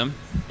see them,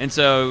 and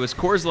so it was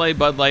Coors Light,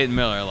 Bud Light, and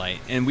Miller Lite,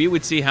 and we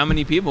would see how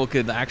many people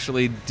could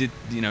actually,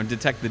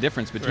 detect the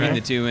difference between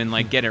the two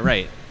and get it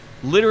right.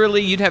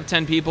 Literally, you'd have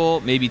 10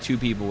 people, maybe 2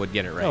 people would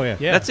get it right. Oh, yeah.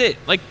 Yeah. That's it.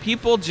 Like,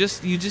 people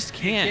you just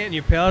can't. And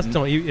your palates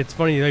don't. It's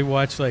funny. They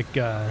watch what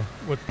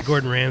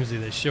Gordon Ramsay,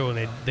 this show,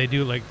 and they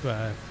do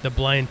the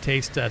blind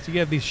taste test. You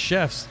have these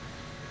chefs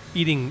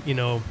eating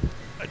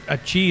a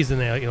cheese,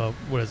 and they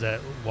what is that,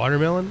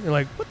 watermelon? You're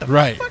like, what the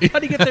Right. fuck? How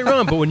do you get that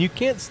wrong? But when you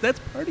can't, that's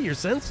part of your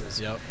senses.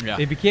 Yep. Yeah.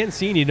 If you can't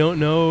see and you don't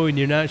know and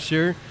you're not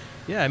sure,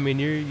 I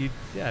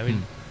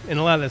mean and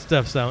a lot of that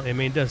stuff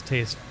it does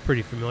taste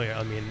pretty familiar.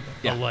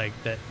 Yeah. Alike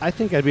that. I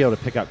think I'd be able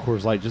to pick out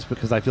Coors Light just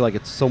because I feel like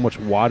it's so much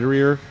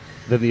waterier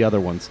than the other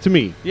ones. To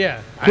me,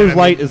 Yeah. Coors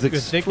Light is good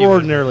thinking,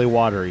 extraordinarily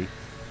watery.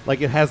 Like,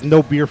 it has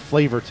no beer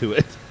flavor to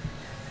it.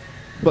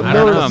 But I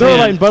don't know, Miller man.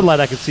 Lite and Bud Light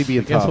I could see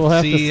being Guess tough. we'll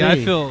have to See, see.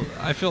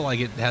 I feel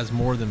like it has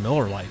more than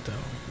Miller Lite though.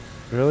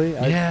 Really?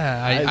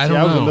 Yeah, I see, don't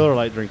I was a know. Miller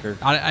Lite drinker.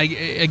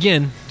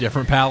 Again,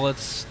 different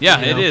palates. Yeah,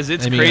 you it know. is.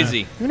 It's I mean,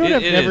 crazy. You know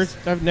what It is.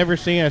 I've never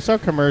seen? I saw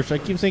commercials.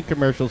 I keep seeing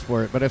commercials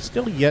for it, but I've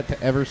still yet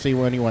to ever see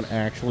anyone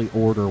actually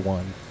order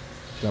one.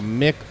 The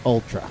Mick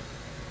Ultra.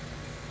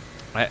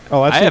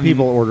 Oh, I've I seen have-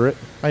 people order it.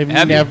 I've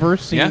Have you? never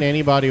seen Yeah.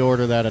 anybody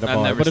order that at a I've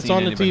bar. never But it's seen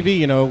on the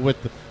anybody. TV, with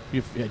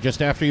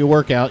just after you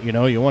work out,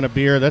 you want a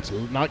beer that's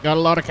not got a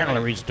lot of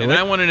calories to And it.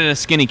 I want it in a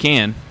skinny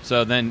can,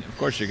 so then, of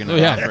course, you're going to Oh,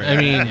 yeah. offer it. I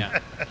mean, yeah.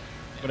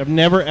 But I've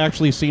never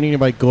actually seen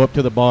anybody go up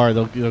to the bar.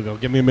 They'll go,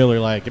 give me a Miller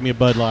Lite, give me a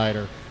Bud Light,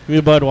 or give me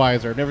a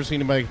Budweiser. I've never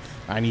seen anybody,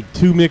 I need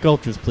 2 Mick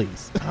Ultras,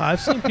 please.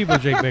 I've seen people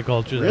drink Mick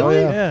Ultra.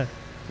 Really? Yeah.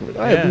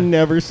 I have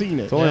never seen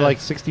it. It's only like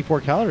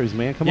 64 calories,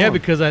 man. Come on. Yeah,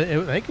 because I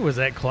think it was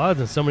at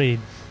Claude's and somebody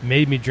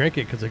made me drink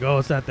it because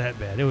it's not that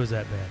bad. It was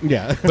that bad.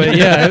 Yeah. But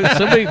yeah,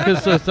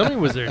 somebody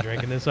was there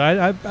drinking it, so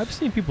I've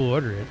seen people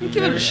order it.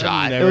 Give it a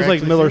shot. It was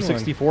like Miller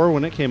 64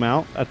 when it came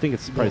out. I think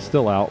it's probably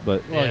still out,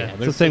 but Yeah.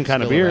 it's the same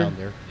kind of beer.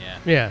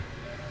 Yeah.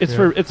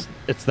 It's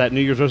it's that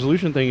New Year's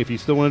resolution thing. If you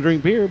still want to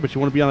drink beer, but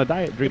you want to be on a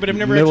diet, drink But I've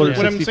never Miller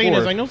actually, what I'm 64. saying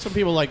is I know some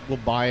people will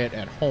buy it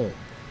at home.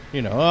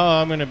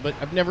 But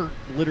I've never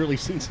literally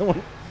seen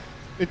someone.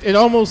 It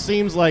almost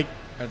seems like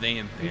Are they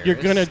embarrassed? you're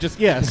going to just,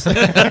 yes.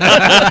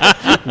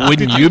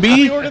 Wouldn't you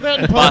be? Order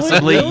that in public?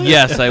 Possibly, Really?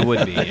 yes, I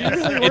would be. Yes.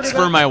 really order It's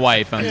for that? my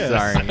wife. I'm Yes.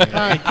 sorry.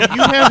 Hi, do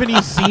you have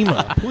any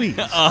Zima, please?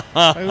 Pat,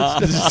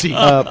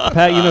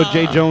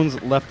 Jay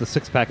Jones left the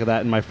 6-pack of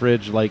that in my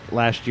fridge like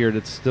last year. And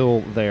it's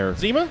still there.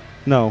 Zima?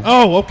 No,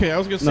 Oh, okay. I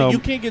was going to say, No. you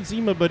can't get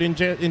Zima, but in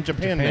Japan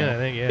Japan, now. I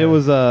think, yeah. it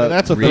was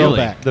That's a Really?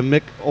 throwback. the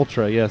Mick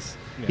Ultra. Yes,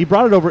 he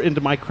brought it over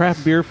into my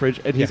craft beer fridge,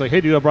 and he's like,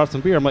 "Hey, dude, I brought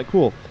some beer." I'm like,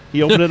 "Cool."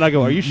 He opened it, and I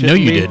go, "Are you shitting No,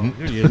 you me?" didn't.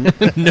 No, He's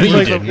you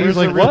like, didn't. He was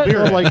like, "What?"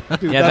 I'm like,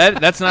 "Dude, Yeah, that's,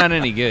 that's not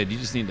any good. You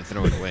just need to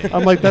throw it away.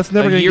 I'm like, that's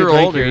never a gonna year get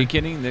drank old? Are here. you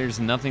kidding?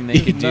 There's nothing they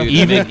could do. to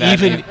Even make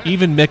that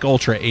even Mick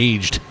Ultra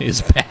aged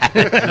is bad.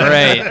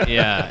 right.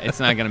 Yeah, it's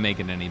not going to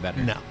make it any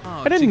better. No.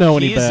 Oh, I didn't know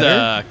any tequila.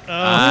 better.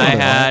 I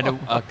had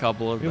a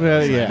couple of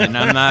those, Yeah. and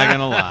I'm not going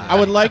to lie. I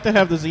would like to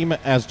have the Zima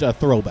as a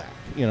throwback.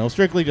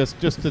 Strictly just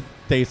to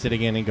taste it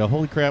again and go,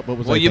 holy crap, what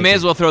was I Well, you may thinking?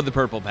 as well throw the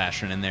purple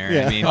passion in there.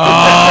 Yeah. I mean,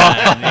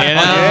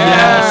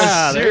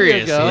 Yeah, there you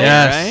seriously, go.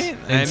 Yes. right?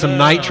 And some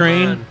Night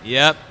Train.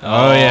 Yep.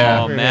 Oh,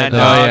 yeah. Mad Oh,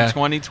 Dog yeah.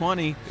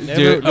 2020.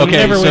 Dude, We okay,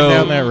 never so went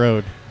down that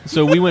road.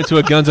 So we went to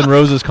a Guns N'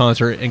 Roses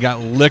concert and got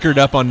liquored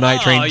up on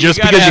Night Train Oh, just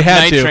you gotta because you have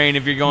had Night to. Train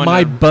if you're going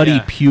My to- buddy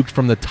yeah. puked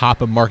from the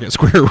top of Market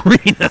Square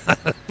Arena,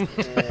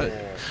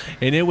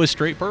 and it was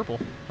straight purple.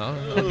 Oh,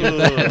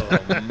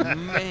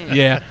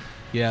 man.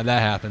 Yeah,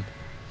 that happened.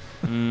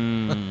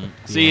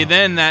 See,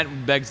 then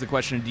that begs the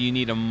question: do you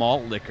need a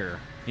malt liquor?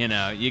 You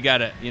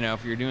gotta,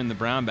 if you're doing the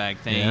brown bag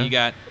thing, Yeah. you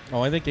got.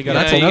 Oh, I think you You got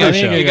That's another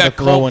show. You got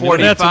throw Colt one in.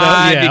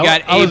 45. Yeah, You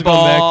got I was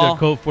going back A-Ball. to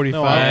Colt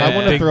 45. No, I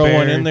want to Big throw one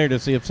Bear. in there to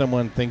see if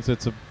someone thinks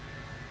it's a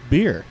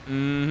beer.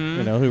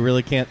 Mm-hmm. Who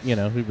really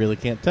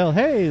can't tell.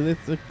 Hey,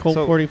 it's a Colt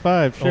So,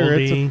 45. Sure,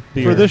 it's a Oldie.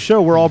 beer. For this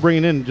show, we're all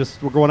bringing in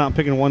we're going out and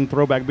picking one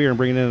throwback beer and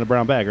bringing it in a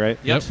brown bag, right?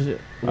 Yep.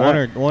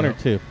 one or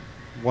two.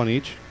 One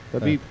each.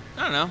 That'd be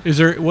I don't know. Is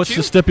there? What's Two.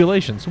 the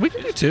stipulations? We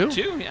can do two.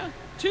 Two, yeah.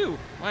 Two.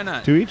 Why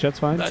not? 2 each. That's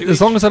fine. Two As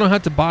each. long as I don't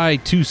have to buy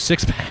 2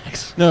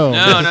 6-packs. No,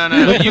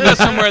 No. You go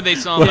somewhere they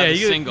sell them Yeah, like a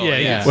you- single. yeah, Yeah.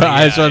 yeah. Well,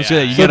 that's what I'm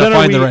saying. You got to then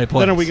find are the we- right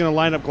place. Then are we going to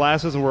line up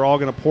glasses and we're all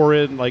going to pour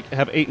in,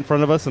 have 8 in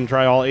front of us and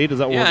try all 8? Is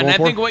that what Yeah, we're and going I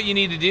for? think what you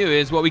need to do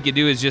is what we could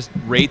do is just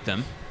rate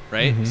them,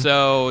 right? Mhm.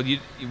 So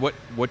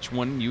which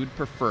one you would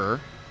prefer,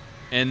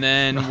 and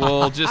then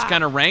we'll just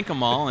kind of rank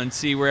them all and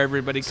see where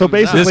everybody. So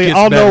comes out. basically, gets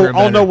I'll better know and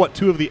I'll know better. what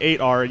 2 of the 8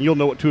 are, and you'll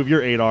know what 2 of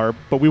your 8 are,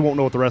 but we won't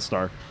know what the rest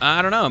are.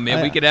 I don't know.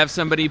 Maybe we could have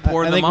somebody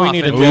pour I them think we off.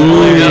 need and to do do-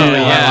 it. Ooh, Yeah,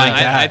 I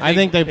like that. I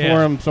think they pour Yeah.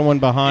 them someone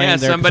behind Yeah,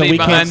 there, somebody so we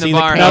behind can't the see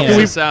bar the helps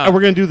can. us out. And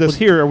we're going to do this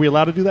here. Are we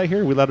allowed to do that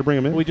here? Are we allowed to bring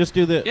them in? We just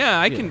do the. Yeah,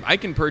 I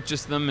can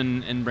purchase them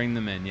and bring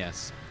them in.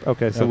 Yes.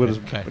 Okay, so we'll Okay.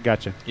 just Okay.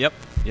 gotcha. Yep.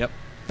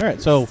 All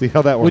right, so See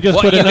how that we works. just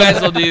What put you it up.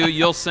 guys will do,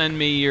 you'll send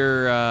me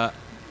your.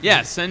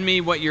 Send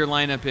me what your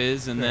lineup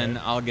is, and then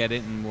I'll get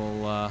it, and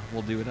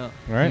we'll do it up.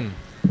 All right.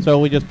 So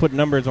we just put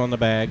numbers on the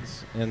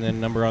bags and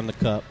then number on the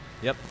cup.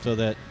 Yep. So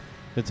that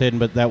it's hidden,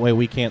 but that way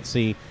we can't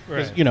see.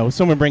 'Cause, Right. if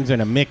someone brings in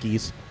a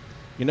Mickey's,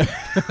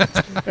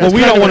 Well,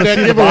 we don't want to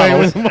see the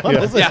bottles.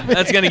 Yeah. Yeah,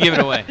 that's gonna give it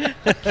away.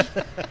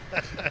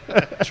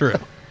 True.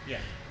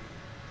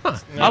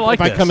 I like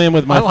if I this. come in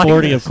with my I like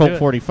 40 this. of Colt Good.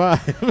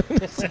 45,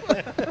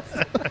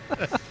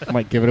 I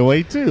might give it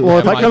away too. Well,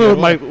 if I might come in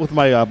go with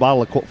my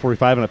bottle of Colt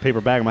 45 in a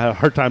paper bag, I'm gonna have a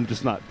hard time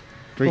just not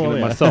drinking Oh, it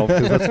yeah. myself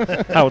because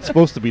that's how it's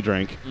supposed to be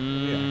drank.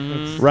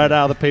 Mm, Right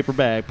out of the paper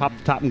bag, pop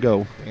the top and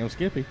go. Damn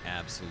Skippy.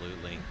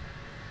 absolutely.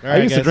 All I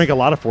right, used to guys. drink a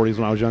lot of 40s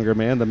when I was younger,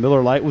 man. The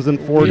Miller Lite was in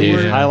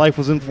 40s, Yeah. High Life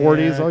was in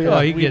 40s. Yeah, Oh yeah. Oh,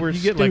 you we get were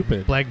you get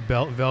stupid. like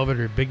Black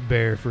Velvet or Big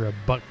Bear for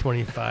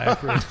 $1.25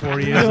 for a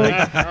 40. It's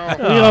like,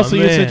 We also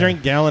used to man.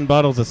 drink gallon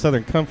bottles of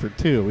Southern Comfort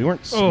too. We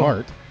weren't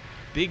smart.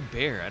 Big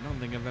Bear. I don't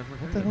think I've ever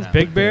heard the of hell's that.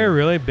 Big Bear,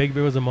 really? Big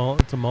Bear was a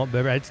malt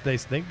beverage. They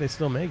think they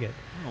still make it.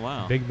 Oh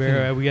wow. Big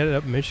Bear, we got it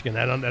up in Michigan.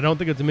 I don't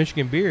think it's a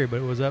Michigan beer, but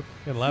it was up.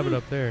 Got a lot of it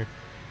up there.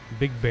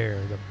 Big Bear,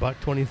 the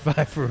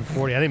 $1.25 for a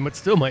 40. I think it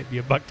still might be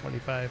a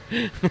 $1.25.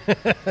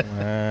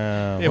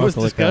 Wow. It We'll was have to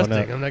look that one disgusting.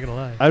 up. I'm not gonna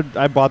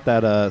lie. I bought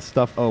that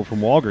stuff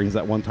from Walgreens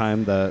that one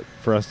time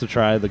for us to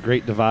try the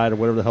Great Divide or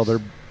whatever the hell their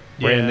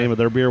brand Yeah. name of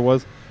their beer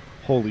was.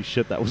 Holy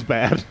shit, that was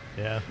bad.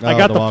 Yeah. I Oh,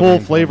 got the the Walgreens full one,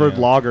 flavored yeah.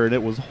 lager and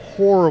it was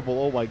horrible.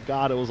 Oh my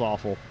god, it was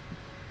awful.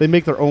 They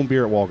make their own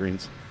beer at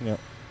Walgreens. Yep.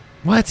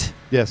 What?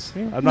 Yes,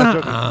 I'm not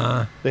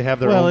joking. They have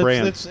their own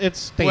brand. It's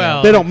stamped.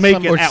 Well, They don't make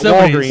it or at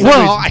somebody's- Walgreens.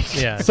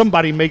 somebody's- yeah.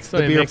 Somebody makes the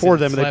Somebody beer makes for it,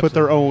 them, and they slaps put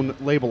their it. own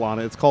label on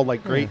it. It's called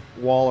like Great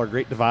Wall or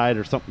Great Divide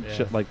or something Yeah.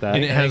 shit like that.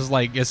 And it has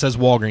like it says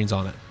Walgreens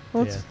on it.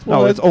 Well, Yeah.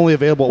 No, it's only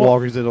available at well-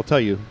 Walgreens. It'll tell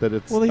you that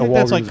it's Well, a Walgreens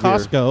that's like beer.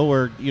 Costco,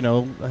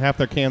 where half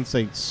their cans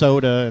say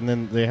soda, and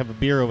then they have a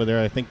beer over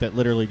there. I think that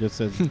literally just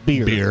says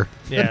beer. Beer.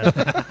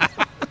 Yeah.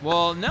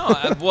 Well, no.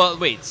 Well,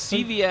 wait.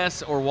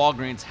 CVS or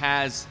Walgreens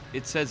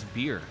says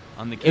beer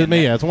on the can.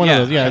 It's one of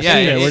those. Yeah, I've seen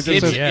it where it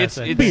just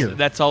says beer.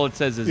 That's all it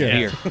says is Yeah.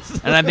 beer.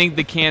 And I think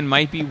the can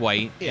might be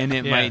white, and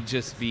it Yeah. might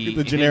just be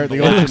The generic- in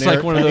the black. old It looks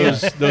like one of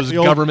those The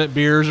old- government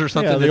beers or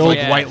something Yeah, the that's old-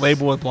 like white Yes.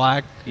 label with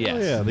black. Yes. Oh,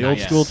 yeah, the Nice. old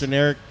school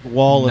generic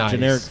wall Nice. of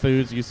generic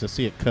foods. You used to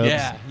see at Cubs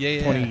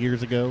Yeah. 20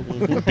 years ago.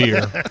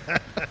 Beer.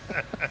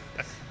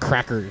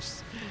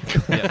 Crackers.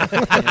 Yeah.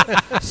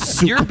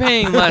 You're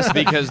paying less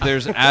because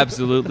there's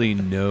absolutely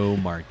no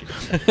marketing.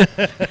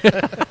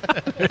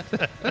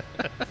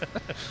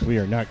 We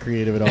are not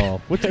creative at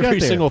all. What you got Every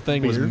there? single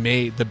thing was Beer?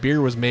 made. The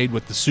beer was made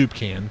with the soup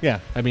can. Yeah.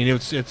 I mean,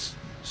 it's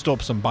still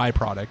some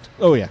byproduct.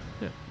 Oh yeah.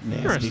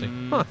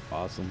 Interesting. Huh.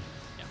 Awesome.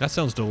 That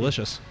sounds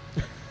delicious.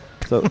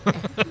 So,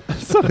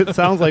 so it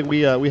sounds like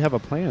we have a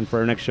plan for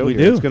our next show. We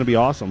here. do. It's going to be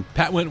awesome.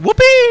 Pat went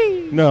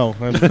whoopee. No,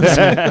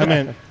 I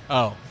meant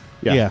Oh,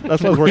 Yeah.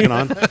 That's what I was working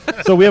on.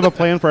 So we have a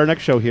plan for our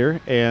next show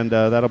here, and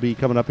that'll be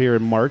coming up here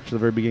in March, the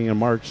very beginning of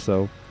March.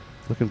 So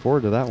looking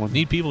forward to that one.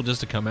 need people just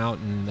to come out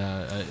and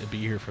be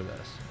here for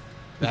this.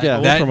 Yeah,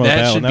 we'll promote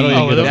that one. should That'll be be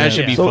a good that event.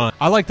 should be So- fun.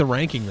 I like the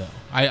ranking though.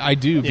 I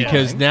do Yeah.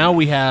 because now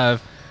we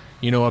have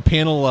a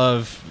panel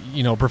of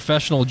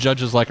professional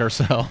judges like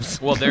ourselves.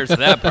 Well, there's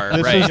that part,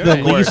 This right? is the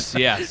Of course, least-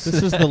 yes.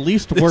 this is the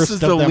least worst This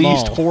is of the them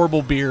least all.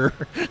 horrible beer.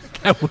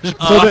 That was So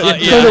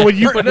that when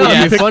you But no, when you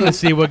it'd be pick fun to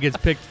see what gets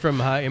picked from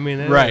high. I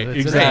mean, Right, that's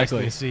exactly.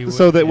 interesting to see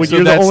so that when So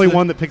you're the that's only the-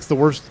 one that picks the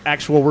worst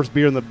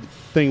beer in the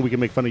thing, we can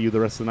make fun of you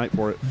the rest of the night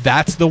for it.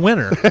 that's the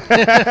winner.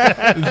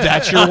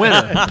 That's your winner.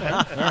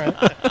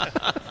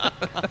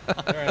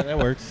 All right, that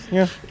works.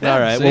 Yeah. All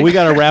right. see? Well, we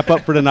got to wrap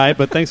up for tonight,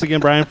 but thanks again,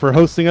 Brian, for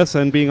hosting us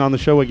and being on the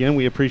show again.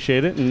 We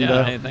appreciate it. And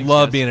Yeah, hey, thanks,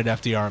 Love guys. being at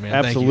FDR, man.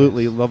 Thank you.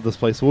 absolutely love this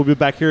place. So we'll be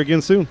back here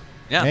again soon.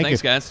 Yeah, Thank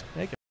thanks, you. guys.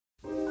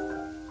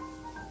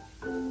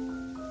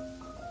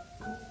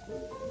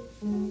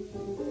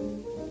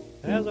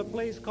 There's a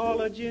place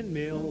called a gin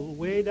mill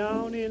way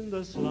down in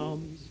the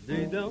slums.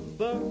 There's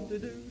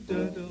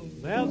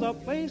a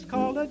place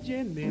called a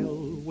gin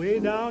mill way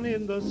down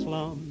in the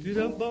slums.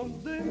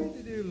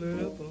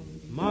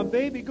 My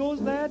baby goes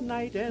that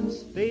night and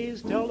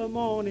stays till the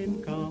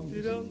morning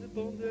comes.